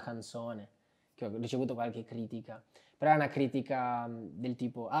fatto della canzone, che ho ricevuto qualche critica. Però è una critica del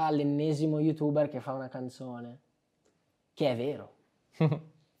tipo, l'ennesimo youtuber che fa una canzone, che è vero.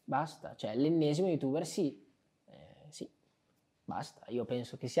 Basta, cioè l'ennesimo youtuber sì, basta. Io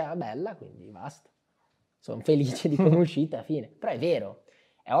penso che sia bella, quindi basta. Sono felice di come è uscita, fine. Però è vero.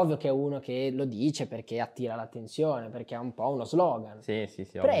 È ovvio che è uno che lo dice perché attira l'attenzione, perché è un po' uno slogan. Sì,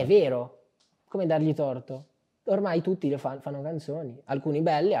 Però ovvio. è vero. Come dargli torto? Ormai tutti fanno canzoni, alcuni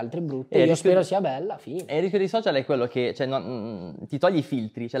belle, altre brutte. Io spero sia bella, fine. E il rischio dei social è quello che ti togli i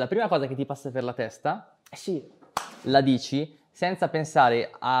filtri, cioè la prima cosa che ti passa per la testa, la dici senza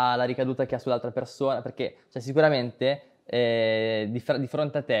pensare alla ricaduta che ha sull'altra persona, perché sicuramente di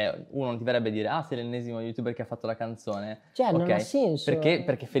fronte a te uno non ti verrebbe a dire sei l'ennesimo youtuber che ha fatto la canzone. Cioè non ha senso. Perché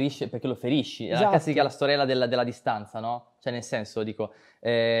lo ferisci. Esatto. È la classica, la storiella della distanza, no? Cioè nel senso, dico,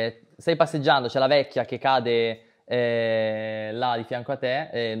 stai passeggiando, c'è la vecchia che cade là di fianco a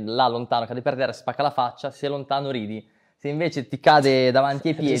te, là lontano, cade per terra, spacca la faccia, se lontano ridi. Se invece ti cade davanti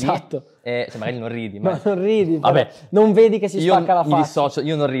ai piedi, magari non ridi. Ma non ridi, vabbè, non vedi che si spacca la faccia.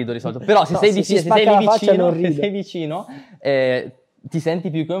 Io non rido di solito, però se sei vicino, ti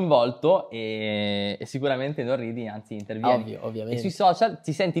senti più coinvolto e sicuramente non ridi, anzi intervieni. Ovviamente. E sui social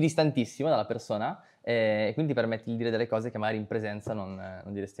ti senti distantissimo dalla persona e quindi permetti di dire delle cose che magari in presenza non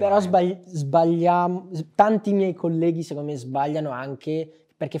diresti mai. Però sbagliamo, tanti miei colleghi secondo me sbagliano anche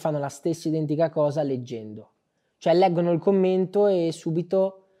perché fanno la stessa identica cosa leggendo. Cioè leggono il commento e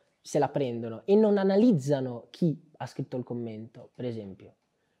subito se la prendono e non analizzano chi ha scritto il commento, per esempio.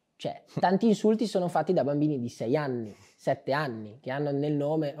 Cioè, tanti insulti sono fatti da bambini di 6 anni, 7 anni, che hanno nel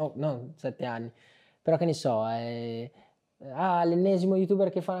nome, oh, non 7 anni, però che ne so, l'ennesimo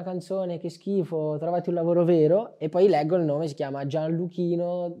youtuber che fa una canzone, che schifo, trovati un lavoro vero, e poi leggo il nome, si chiama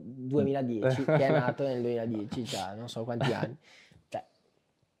Gianluchino 2010, che è nato nel 2010, cioè non so quanti anni. Cioè,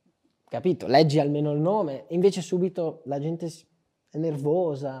 capito? Leggi almeno il nome, e invece subito la gente è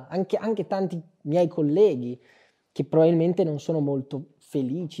nervosa, anche tanti miei colleghi, che probabilmente non sono molto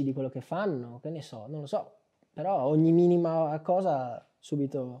felici di quello che fanno, che ne so, non lo so, però ogni minima cosa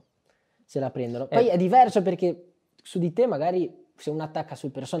subito se la prendono. Poi è diverso perché su di te magari se uno attacca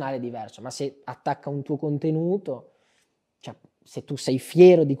sul personale è diverso, ma se attacca un tuo contenuto, cioè se tu sei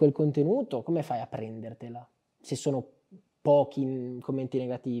fiero di quel contenuto, come fai a prendertela? Se sono pochi commenti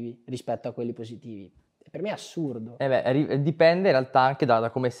negativi rispetto a quelli positivi. Per me è assurdo. Dipende in realtà anche da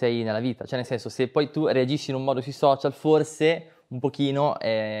come sei nella vita, cioè nel senso se poi tu reagisci in un modo sui social, forse un pochino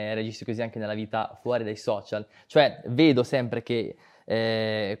reagisci così anche nella vita fuori dai social. Cioè vedo sempre che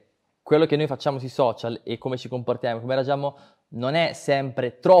quello che noi facciamo sui social e come ci comportiamo, come ragiamo, non è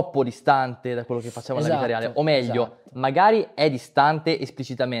sempre troppo distante da quello che facciamo nella vita reale, o meglio, magari è distante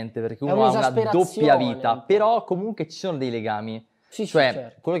esplicitamente perché uno ha una doppia vita, però comunque ci sono dei legami. Sì, cioè, sì,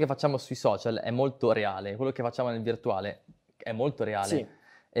 certo. quello che facciamo sui social è molto reale, quello che facciamo nel virtuale è molto reale. Sì.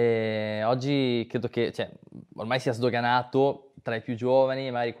 E oggi credo che ormai sia sdoganato tra i più giovani,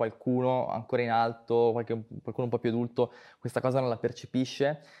 magari qualcuno ancora in alto, qualcuno un po' più adulto, questa cosa non la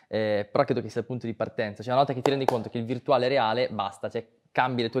percepisce, però credo che sia il punto di partenza. Cioè, una volta che ti rendi conto che il virtuale è reale, basta, cioè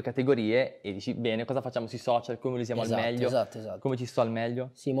cambi le tue categorie e dici, bene, cosa facciamo sui social, come li usiamo al meglio, esatto. come ci sto al meglio.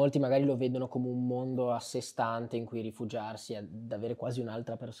 Sì, molti magari lo vedono come un mondo a sé stante in cui rifugiarsi ad avere quasi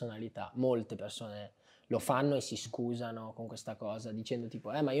un'altra personalità. Molte persone lo fanno e si scusano con questa cosa, dicendo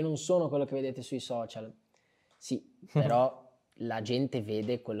tipo, ma io non sono quello che vedete sui social. Sì, però la gente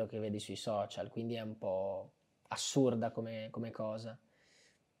vede quello che vedi sui social, quindi è un po' assurda come cosa.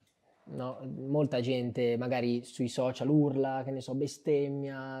 No, molta gente magari sui social urla, che ne so,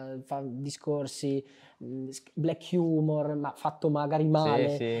 bestemmia, fa discorsi, black humor, ma fatto magari male,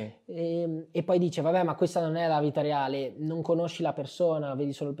 Sì. E poi dice, vabbè, ma questa non è la vita reale, non conosci la persona,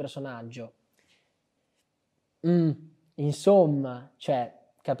 vedi solo il personaggio. Insomma, cioè,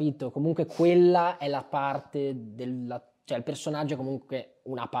 capito? Comunque quella è la parte cioè il personaggio è comunque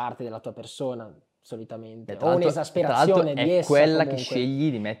una parte della tua persona, solitamente, o un'esasperazione di essa. È quella comunque. che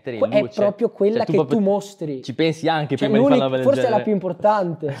scegli di mettere in luce. È proprio quella che tu mostri. Ci pensi anche prima di farla vedere. Forse è la più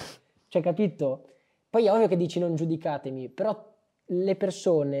importante, cioè, capito? Poi è ovvio che dici non giudicatemi, però le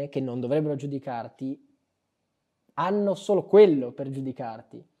persone che non dovrebbero giudicarti hanno solo quello per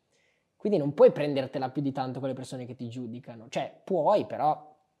giudicarti. Quindi non puoi prendertela più di tanto con le persone che ti giudicano. Cioè, puoi, però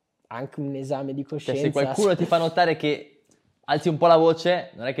anche un esame di coscienza. Cioè, se qualcuno ti fa notare che alzi un po' la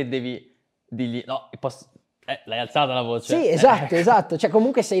voce, non è che devi dirgli, no, l'hai alzata la voce. Sì, esatto. Cioè,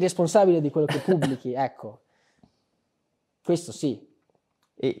 comunque sei responsabile di quello che pubblichi, ecco. Questo sì.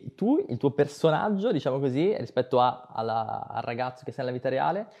 E tu, il tuo personaggio, diciamo così, rispetto al ragazzo che sei nella vita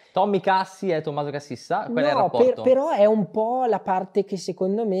reale, TOMMYCASSI e Tommaso Cassissa, qual è il rapporto? Però è un po' la parte che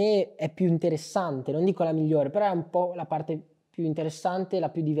secondo me è più interessante, non dico la migliore, però è un po' la parte più interessante, la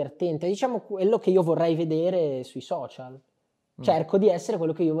più divertente, diciamo quello che io vorrei vedere sui social. Cerco di essere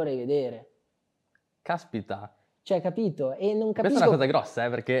quello che io vorrei vedere. Caspita. Cioè, capito? E non capisco... Questa è una cosa grossa,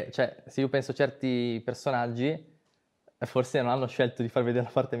 perché cioè, se io penso a certi personaggi, forse non hanno scelto di far vedere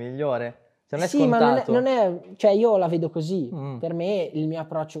la parte migliore. Cioè, non è scontato. Ma non è... Cioè, io la vedo così. Per me il mio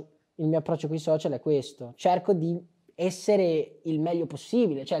approccio con i social è questo. Cerco di essere il meglio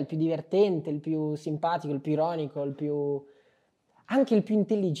possibile, cioè il più divertente, il più simpatico, il più ironico, anche il più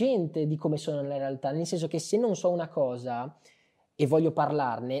intelligente di come sono nella realtà. Nel senso che se non so una cosa e voglio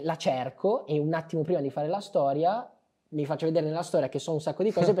parlarne, la cerco e un attimo prima di fare la storia mi faccio vedere nella storia che so un sacco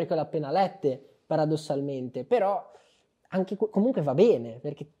di cose perché l'ho appena lette, paradossalmente. Però anche comunque va bene,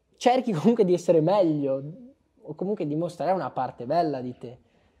 perché cerchi comunque di essere meglio o comunque di mostrare una parte bella di te,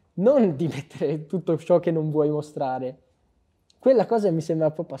 non di mettere tutto ciò che non vuoi mostrare. Quella cosa mi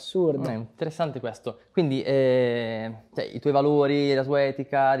sembra proprio assurda. È interessante questo. Quindi i tuoi valori, la tua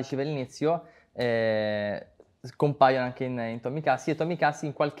etica, dicevi all'inizio, compaiono anche in TOMMYCASSI, e TOMMYCASSI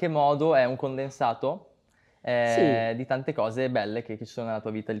in qualche modo è un condensato di tante cose belle che ci sono nella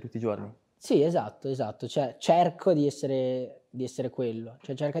tua vita di tutti i giorni. Sì, esatto. Cioè, cerco di essere quello.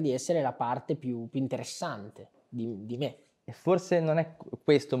 Cioè, cerco di essere la parte più interessante di me. E forse non è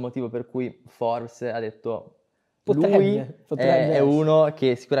questo il motivo per cui Forbes ha detto potrebbe è uno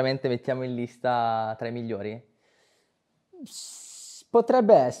che sicuramente mettiamo in lista tra i migliori?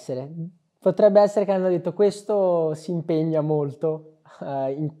 Potrebbe essere che hanno detto questo si impegna molto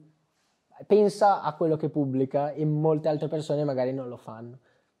pensa a quello che pubblica e molte altre persone magari non lo fanno.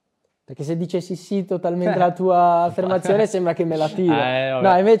 Perché se dicessi sì totalmente la tua affermazione sembra che me la tiro.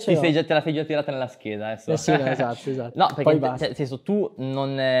 No, invece te la sei già tirata nella scheda adesso. Sì, no, esatto. No, perché Poi basta. nel senso, tu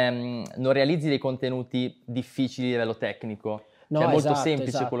non realizzi dei contenuti difficili a livello tecnico. No, Cioè è molto esatto, semplice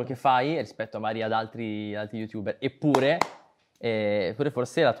esatto. quello che fai rispetto magari ad altri YouTuber. Eppure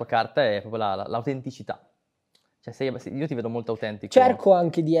forse la tua carta è proprio l'autenticità. Cioè io ti vedo molto autentico. Cerco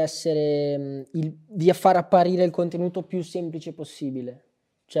anche di essere, di far apparire il contenuto più semplice possibile.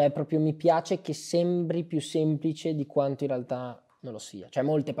 Cioè proprio mi piace che sembri più semplice di quanto in realtà non lo sia. Cioè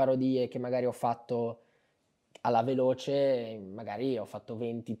molte parodie che magari ho fatto alla veloce, magari ho fatto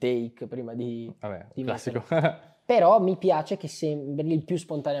 20 take prima di classico. Però mi piace che sembri il più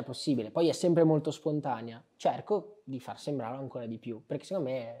spontanea possibile. Poi è sempre molto spontanea. Cerco di far sembrare ancora di più, perché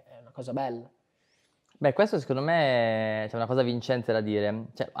secondo me è una cosa bella. Beh, questo secondo me è una cosa vincente da dire.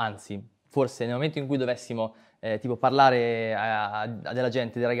 Cioè, anzi, forse nel momento in cui dovessimo tipo parlare a della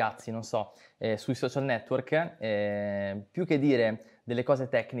gente, dei ragazzi, non so, sui social network, più che dire delle cose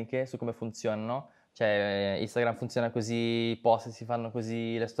tecniche su come funzionano, cioè Instagram funziona così, i post si fanno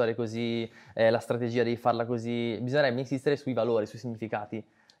così, le storie così, la strategia devi farla così, bisognerebbe insistere sui valori, sui significati.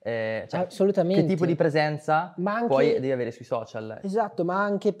 Cioè, assolutamente. Che tipo di presenza poi devi avere sui social. Esatto, ma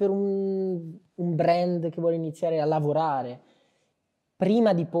anche per un brand che vuole iniziare a lavorare,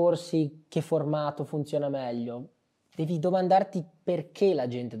 prima di porsi che formato funziona meglio, devi domandarti perché la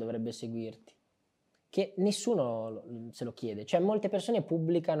gente dovrebbe seguirti. Che nessuno se lo chiede. Cioè molte persone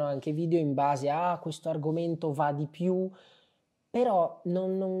pubblicano anche video in base a questo argomento va di più, però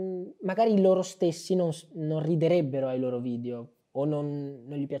magari loro stessi non riderebbero ai loro video o non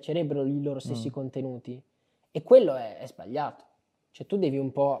gli piacerebbero i loro stessi contenuti. E quello è sbagliato. Cioè tu devi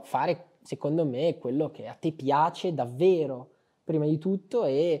un po' fare, secondo me, quello che a te piace davvero, prima di tutto,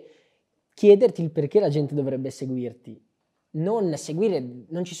 e chiederti il perché la gente dovrebbe seguirti. Non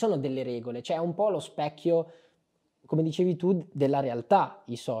ci sono delle regole, cioè è un po' lo specchio, come dicevi tu, della realtà,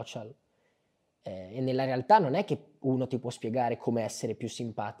 i social. E nella realtà non è che uno ti può spiegare come essere più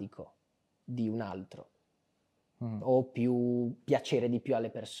simpatico di un altro o piacere di più alle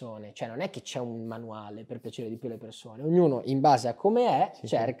persone. Cioè non è che c'è un manuale per piacere di più alle persone. Ognuno in base a come è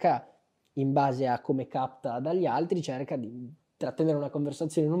cerca, in base a come capta dagli altri, cerca di trattenere una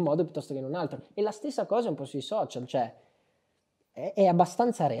conversazione in un modo piuttosto che in un altro. E la stessa cosa un po' sui social, cioè è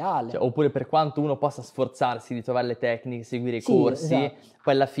abbastanza reale. Cioè, oppure per quanto uno possa sforzarsi di trovare le tecniche, seguire i corsi, esatto.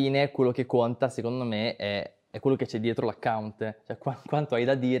 poi alla fine quello che conta, secondo me, è quello che c'è dietro l'account, cioè quanto hai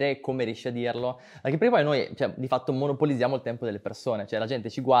da dire e come riesci a dirlo, perché prima poi noi, cioè, di fatto monopolizziamo il tempo delle persone, cioè la gente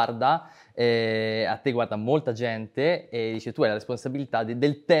ci guarda, a te guarda molta gente e dice tu hai la responsabilità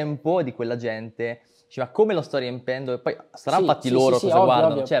del tempo di quella gente. Ma come lo sto riempendo? E poi saranno fatti loro cosa ovvio,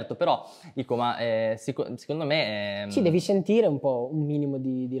 guardano, ovvio. certo, però dico, ma secondo me... Sì, devi sentire un po' un minimo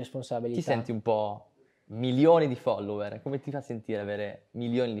di responsabilità. Ti senti un po' milioni di follower? Come ti fa sentire avere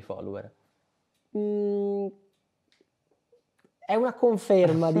milioni di follower? È una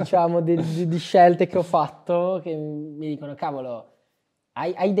conferma, diciamo, di scelte che ho fatto che mi dicono, cavolo,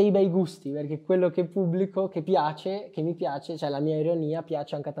 hai dei bei gusti, perché quello che pubblico, che mi piace, cioè la mia ironia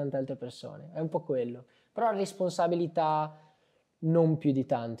piace anche a tante altre persone. È un po' quello. Però responsabilità non più di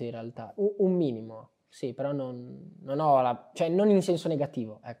tanto in realtà. Un minimo, sì, però non ho cioè non in senso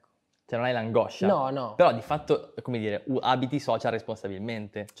negativo, ecco. Cioè non hai l'angoscia. No. Però di fatto, come dire, abiti i social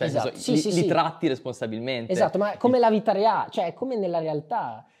responsabilmente. Cioè esatto. nel senso, li tratti responsabilmente. Esatto, ma come la vita reale, cioè come nella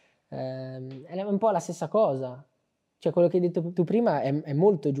realtà. È un po' la stessa cosa. Cioè quello che hai detto tu prima è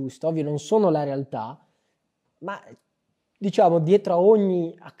molto giusto. Ovvio non sono la realtà, ma diciamo dietro a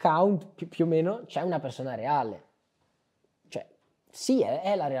ogni account più o meno c'è una persona reale. Cioè sì,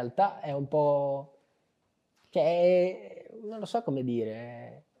 è la realtà, è un po'... Cioè non lo so come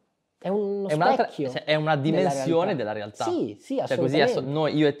dire... È uno specchio. È una dimensione della realtà. Sì, cioè assolutamente. Così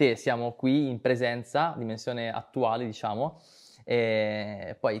noi, io e te, siamo qui in presenza, dimensione attuale, diciamo,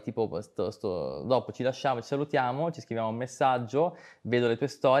 e poi tipo dopo ci lasciamo, ci salutiamo, ci scriviamo un messaggio, vedo le tue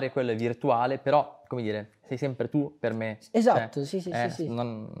storie, quello è virtuale, però, come dire, sei sempre tu per me. Esatto, sì.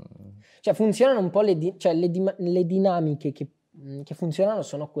 Cioè funzionano un po' le dinamiche che funzionano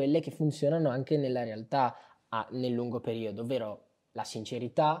sono quelle che funzionano anche nella realtà nel lungo periodo, ovvero la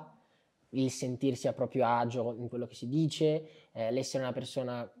sincerità, il sentirsi a proprio agio in quello che si dice, l'essere una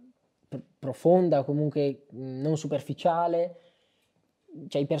persona profonda, comunque non superficiale,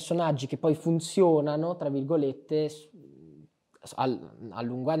 cioè i personaggi che poi funzionano, tra virgolette, a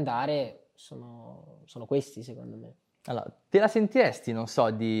lungo andare sono questi, secondo me. Allora, te la sentiresti, non so,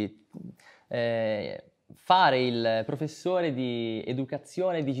 fare il professore di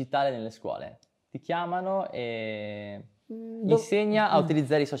educazione digitale nelle scuole. Ti chiamano e insegna a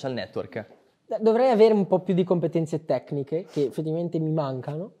utilizzare i social network. Dovrei avere un po' più di competenze tecniche, che effettivamente mi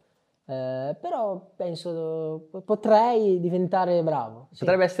mancano, però penso potrei diventare bravo. Sì.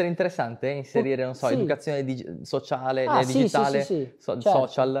 Potrebbe essere interessante inserire, non so, sì. educazione sociale, Sì, digitale, certo.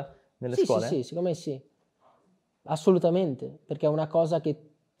 social nelle scuole? Sì, secondo me sì. Assolutamente, perché è una cosa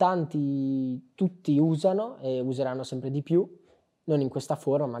che tutti usano e useranno sempre di più, non in questa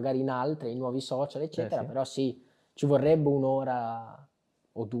forma, magari in altre, in nuovi social, eccetera, Sì. però sì, ci vorrebbe 1 ora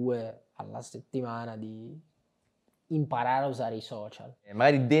o 2 alla settimana di imparare a usare i social.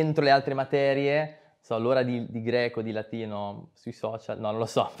 Magari dentro le altre materie, l'ora di greco, di latino sui social, no, non lo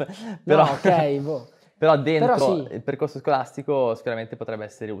so, però, No, ok, boh. però dentro Però sì. il percorso scolastico sicuramente potrebbe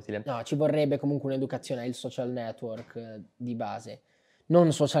essere utile. No, ci vorrebbe comunque un'educazione ai social network di base.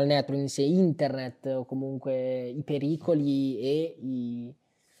 Non social network in sé, internet o comunque i pericoli e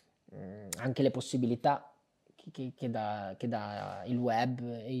anche le possibilità che dà il web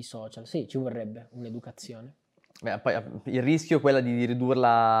e i social. Sì, ci vorrebbe un'educazione. Beh, poi il rischio è quella di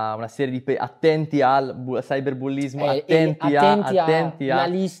ridurla a una serie di attenti al cyberbullismo, attenti a una a...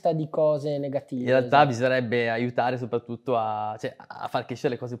 lista di cose negative. In realtà esatto. bisognerebbe aiutare soprattutto a far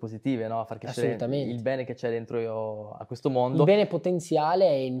crescere le cose positive, no? A far crescere il bene che c'è dentro a questo mondo. Il bene potenziale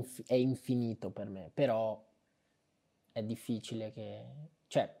è infinito per me, però è difficile che...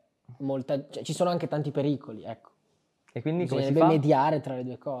 Cioè, ci sono anche tanti pericoli, ecco. E quindi come si Bisognerebbe fa? mediare tra le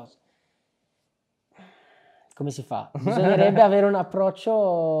due cose. Come si fa? Bisognerebbe avere un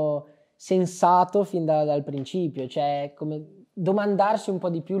approccio sensato fin dal principio, cioè come domandarsi un po'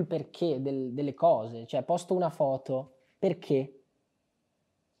 di più il perché delle cose. Cioè, posto una foto, perché?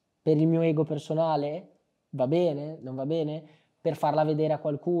 Per il mio ego personale? Va bene? Non va bene? Per farla vedere a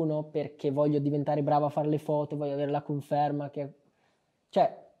qualcuno? Perché voglio diventare bravo a fare le foto, voglio avere la conferma che...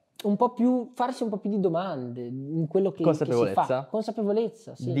 Cioè, farsi un po' più di domande in quello che si fa.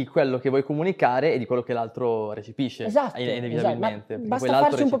 Consapevolezza, sì. Di quello che vuoi comunicare e di quello che l'altro recepisce. Esatto, inevitabilmente. esatto. Basta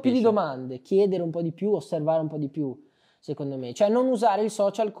farsi un po' più di domande, chiedere un po' di più, osservare un po' di più, secondo me. Cioè non usare il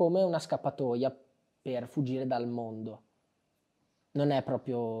social come una scappatoia per fuggire dal mondo. Non è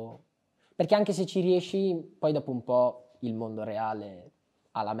proprio... Perché anche se ci riesci, poi dopo un po' il mondo reale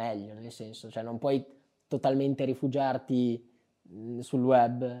ha la meglio, nel senso, cioè non puoi totalmente rifugiarti sul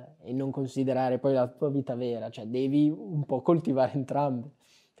web e non considerare poi la tua vita vera, cioè devi un po' coltivare entrambe,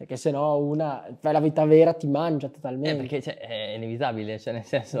 perché sennò la vita vera ti mangia totalmente. Perché è inevitabile, cioè nel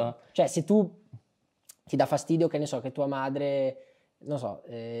senso... Cioè se tu ti dà fastidio, che ne so, che tua madre, non so,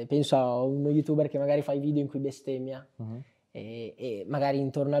 penso a uno youtuber che magari fa i video in cui bestemmia, e magari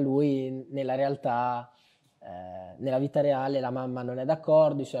intorno a lui nella realtà... nella vita reale la mamma non è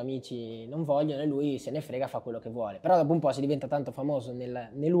d'accordo, i suoi amici non vogliono e lui se ne frega, fa quello che vuole. Però dopo un po', se diventa tanto famoso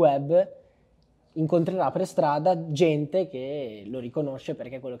nel web, incontrerà per strada gente che lo riconosce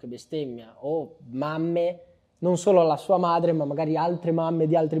perché è quello che bestemmia, o mamme, non solo la sua madre ma magari altre mamme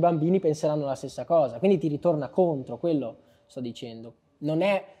di altri bambini penseranno la stessa cosa, quindi ti ritorna contro, quello sto dicendo. Non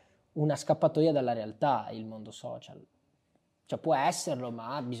è una scappatoia dalla realtà il mondo social, cioè può esserlo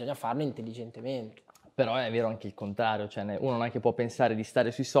ma bisogna farlo intelligentemente. Però è vero anche il contrario, cioè uno non è che può pensare di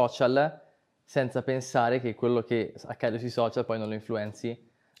stare sui social senza pensare che quello che accade sui social poi non lo influenzi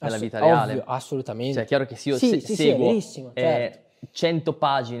nella vita reale. Ovvio, assolutamente. Cioè è chiaro che se io seguo 100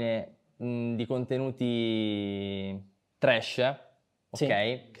 pagine di contenuti trash,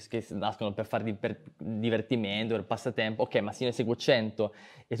 ok, che nascono per divertimento, per passatempo, ok, ma se io ne seguo 100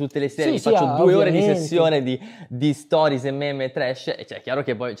 e tutte le sere faccio 2 ore di sessione di stories e meme trash, cioè è chiaro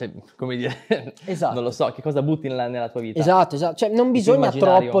che poi, come dire, non lo so, che cosa butti nella tua vita. Esatto, cioè non bisogna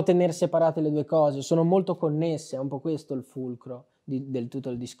troppo tenere separate le due cose, sono molto connesse, è un po' questo il fulcro del tutto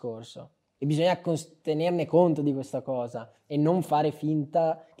il discorso. E bisogna tenerne conto di questa cosa e non fare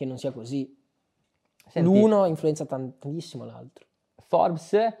finta che non sia così. Senti, l'uno influenza tantissimo l'altro.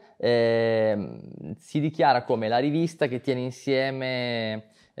 Forbes si dichiara come la rivista che tiene insieme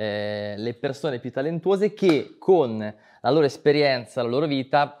le persone più talentuose che con la loro esperienza, la loro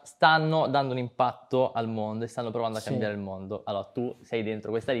vita stanno dando un impatto al mondo e stanno provando a cambiare il mondo. Allora tu sei dentro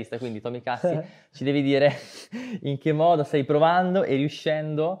questa lista, quindi TOMMYCASSI ci devi dire in che modo stai provando e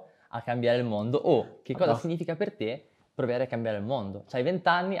riuscendo a cambiare il mondo o che cosa significa per te provare a cambiare il mondo. C'hai 20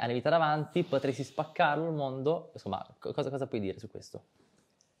 anni, hai una vita davanti, potresti spaccarlo il mondo, insomma, cosa puoi dire su questo?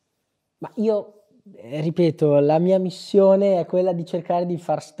 Ma io, ripeto, la mia missione è quella di cercare di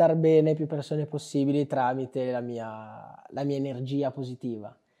far star bene più persone possibili tramite la mia energia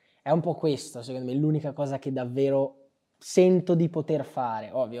positiva. È un po' questo, secondo me, l'unica cosa che davvero sento di poter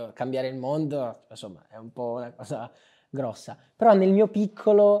fare. Ovvio, cambiare il mondo, insomma, è un po' una cosa grossa. Però nel mio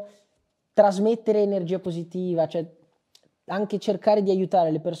piccolo trasmettere energia positiva, cioè anche cercare di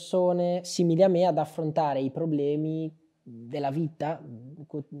aiutare le persone simili a me ad affrontare i problemi della vita,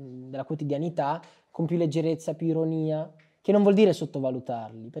 della quotidianità, con più leggerezza, più ironia, che non vuol dire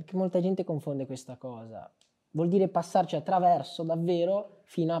sottovalutarli, perché molta gente confonde questa cosa. Vuol dire passarci attraverso davvero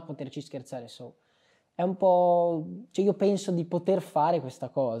fino a poterci scherzare su. È un po', cioè io penso di poter fare questa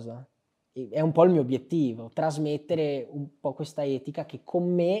cosa. È un po' il mio obiettivo, trasmettere un po' questa etica che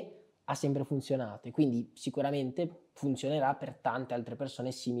con me ha sempre funzionato e quindi sicuramente funzionerà per tante altre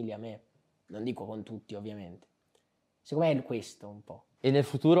persone simili a me. Non dico con tutti, ovviamente. Secondo me è questo un po'. E nel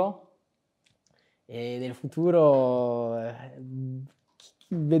futuro? E nel futuro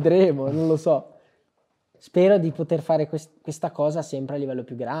vedremo, non lo so. Spero di poter fare questa cosa sempre a livello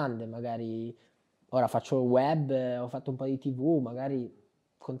più grande, magari ora faccio web, ho fatto un po' di TV, magari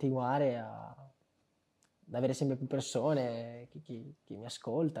continuare ad avere sempre più persone che mi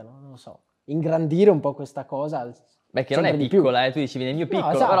ascoltano, non lo so. Ingrandire un po' questa cosa. Beh, che non è piccola, tu dici nel mio piccolo,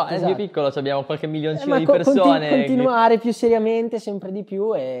 no, esatto, però nel mio esatto. piccolo abbiamo qualche milioncino di persone. Continuare più seriamente, sempre di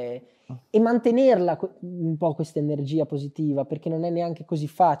più e mantenerla un po' questa energia positiva, perché non è neanche così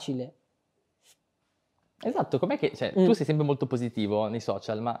facile. Esatto, com'è che, cioè, tu sei sempre molto positivo nei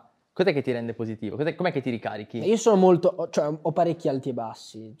social, ma cos'è che ti rende positivo? Com'è che ti ricarichi? Io sono molto, cioè ho parecchi alti e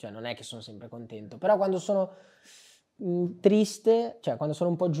bassi, cioè non è che sono sempre contento, però quando sono triste, cioè quando sono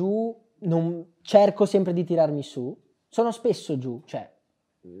un po' giù, cerco sempre di tirarmi su. Sono spesso giù, cioè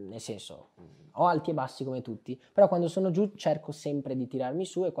nel senso ho alti e bassi come tutti, però quando sono giù cerco sempre di tirarmi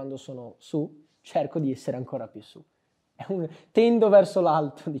su e quando sono su cerco di essere ancora più su. Tendo verso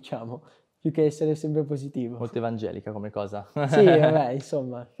l'alto, diciamo, più che essere sempre positivo. Molto evangelica come cosa. Sì, vabbè,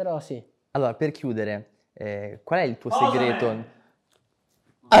 insomma, però sì. Allora, per chiudere, qual è il tuo segreto?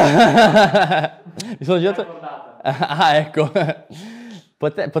 Mi sono girato... Ah, ecco.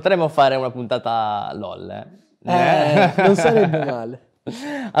 Potremmo fare una puntata LOL, Non sarebbe male.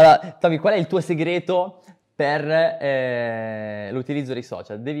 Allora, Tommy, qual è il tuo segreto per l'utilizzo dei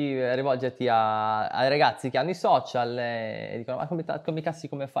social? Devi rivolgerti ai ragazzi che hanno i social e dicono: ma TOMMYCASSI,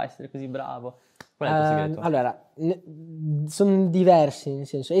 come fai a essere così bravo? Qual è il tuo segreto? Allora, sono diversi, nel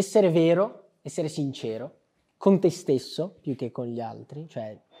senso, essere vero, essere sincero, con te stesso più che con gli altri,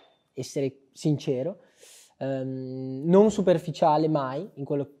 cioè essere sincero, non superficiale mai,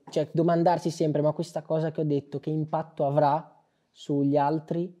 cioè domandarsi sempre: ma questa cosa che ho detto che impatto avrà sugli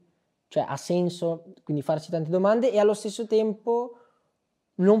altri? Cioè ha senso? Quindi farsi tante domande e allo stesso tempo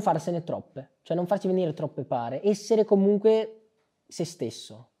non farsene troppe, cioè non farsi venire troppe pare, essere comunque se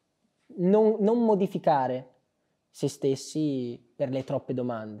stesso, non modificare se stessi per le troppe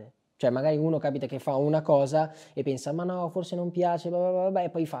domande. Cioè magari uno capita che fa una cosa e pensa: ma no, forse non piace, e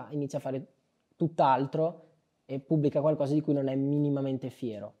poi inizia a fare tutt'altro e pubblica qualcosa di cui non è minimamente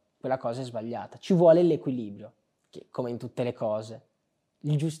fiero. Quella cosa è sbagliata. Ci vuole l'equilibrio, che, come in tutte le cose,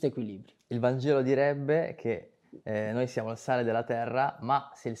 il giusto equilibrio. Il Vangelo direbbe che noi siamo il sale della terra, ma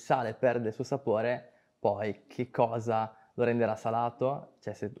se il sale perde il suo sapore, poi che cosa lo renderà salato?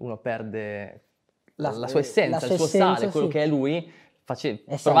 Cioè se uno perde la sua essenza, il suo sale, quello che è lui,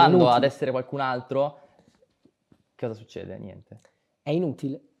 provando ad essere qualcun altro, cosa succede? Niente. È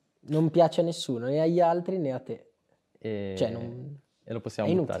inutile. Non piace a nessuno, né agli altri né a te. E lo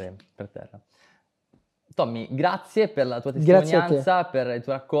possiamo buttare per terra. Tommy, grazie per la tua testimonianza, per il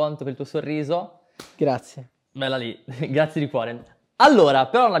tuo racconto, per il tuo sorriso. Grazie. Bella lì, grazie di cuore. Allora,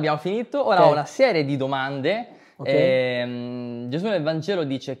 però non abbiamo finito, ora ho una serie di domande. Gesù nel Vangelo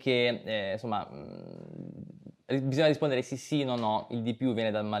dice che, insomma, bisogna rispondere sì, no, il di più viene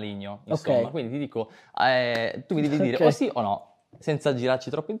dal maligno, insomma. Quindi ti dico, tu mi devi dire o sì o no, senza girarci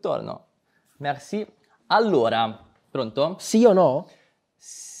troppo intorno. Merci. Allora, pronto? Sì o no?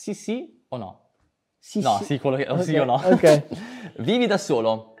 Sì o no? Sì, no, sì. sì, quello che... sì o no? Vivi da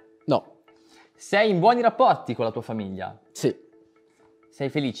solo? No. Sei in buoni rapporti con la tua famiglia? Sì. Sei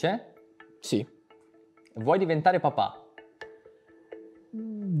felice? Sì. Vuoi diventare papà?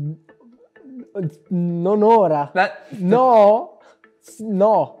 Non ora. No.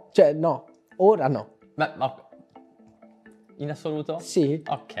 No. Cioè, no. Ora no. Ma in assoluto? Sì.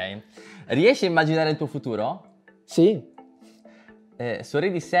 Ok. Riesci a immaginare il tuo futuro? Sì.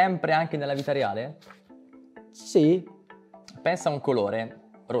 Sorridi sempre anche nella vita reale? Sì. Pensa a un colore.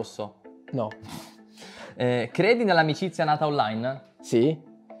 Rosso. No. Credi nell'amicizia nata online? Sì.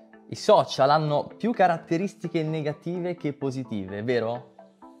 I social hanno più caratteristiche negative che positive, vero?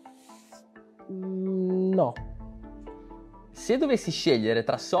 No. Se dovessi scegliere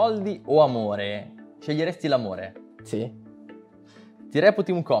tra soldi o amore, sceglieresti l'amore? Sì. Ti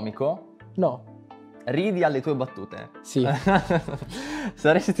reputi un comico? No. Ridi alle tue battute? Sì.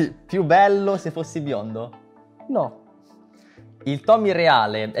 Saresti più bello se fossi biondo? No. Il Tommy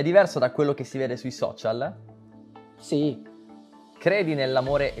reale è diverso da quello che si vede sui social? Sì. Credi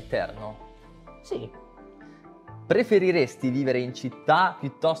nell'amore eterno? Sì. Preferiresti vivere in città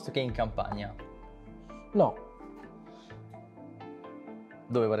piuttosto che in campagna? No.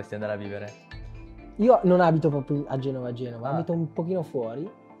 Dove vorresti andare a vivere? Io non abito proprio a Genova, Ah. abito un pochino fuori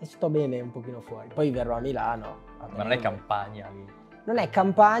e sto bene un pochino fuori. Poi verrò a Milano. Ma non è campagna lì. Non è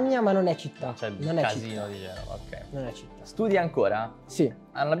campagna, ma non è città. Non c'è il non è casino città. di Genova, ok. Non è città. Studi ancora? Sì.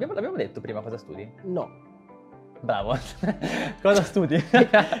 Ah, non l'abbiamo detto prima cosa studi? No. Bravo. Cosa studi?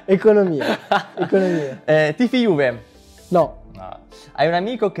 Economia. Economia. Tifi Juve? No. No. Hai un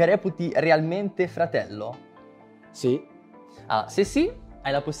amico che reputi realmente fratello? Sì. Ah, se sì,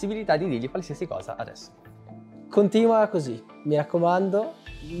 hai la possibilità di dirgli qualsiasi cosa adesso. Continua così, mi raccomando.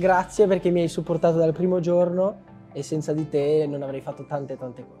 Grazie perché mi hai supportato dal primo giorno e senza di te non avrei fatto tante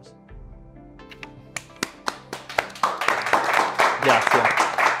cose. Grazie.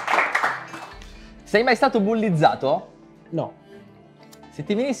 Sei mai stato bullizzato? No. Se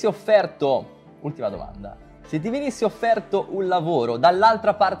ti venissi offerto, ultima domanda, se ti venissi offerto un lavoro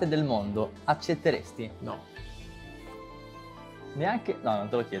dall'altra parte del mondo, accetteresti? No. Neanche? No, non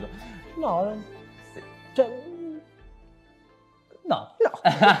te lo chiedo. No. Sì. Cioè... No. No.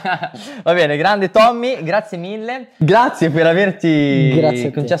 Va bene, grande Tommy, grazie mille. Grazie per averti Grazie a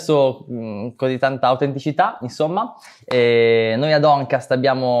te. concesso così tanta autenticità, insomma. Noi ad Oncast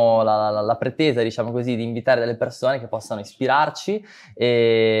abbiamo la pretesa, diciamo così, di invitare delle persone che possano ispirarci.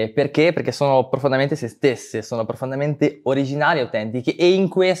 Perché? Perché sono profondamente se stesse, sono profondamente originali e autentiche e in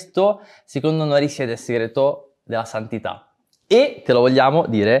questo, secondo noi, risiede il segreto della santità. E te lo vogliamo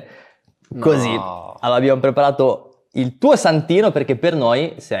dire così. No. Allora, abbiamo preparato il tuo santino perché per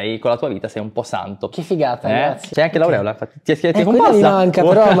noi sei, con la tua vita, sei un po' santo. Che figata, grazie. C'è anche l'aureola, infatti. Ti è quella composta? mi manca,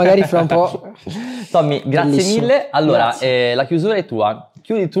 però magari fra un po'. Tommy, grazie Bellissimo. mille. Allora, Grazie. la chiusura è tua.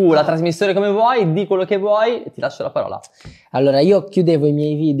 Chiudi tu la trasmissione come vuoi, di quello che vuoi e ti lascio la parola. Allora, io chiudevo i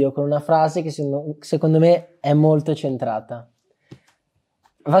miei video con una frase che secondo me è molto centrata.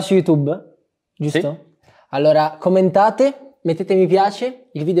 Va su YouTube, giusto? Sì. Allora, commentate, mettete mi piace,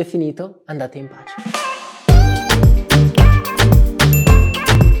 il video è finito, andate in pace.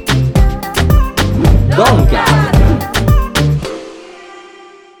 Donca!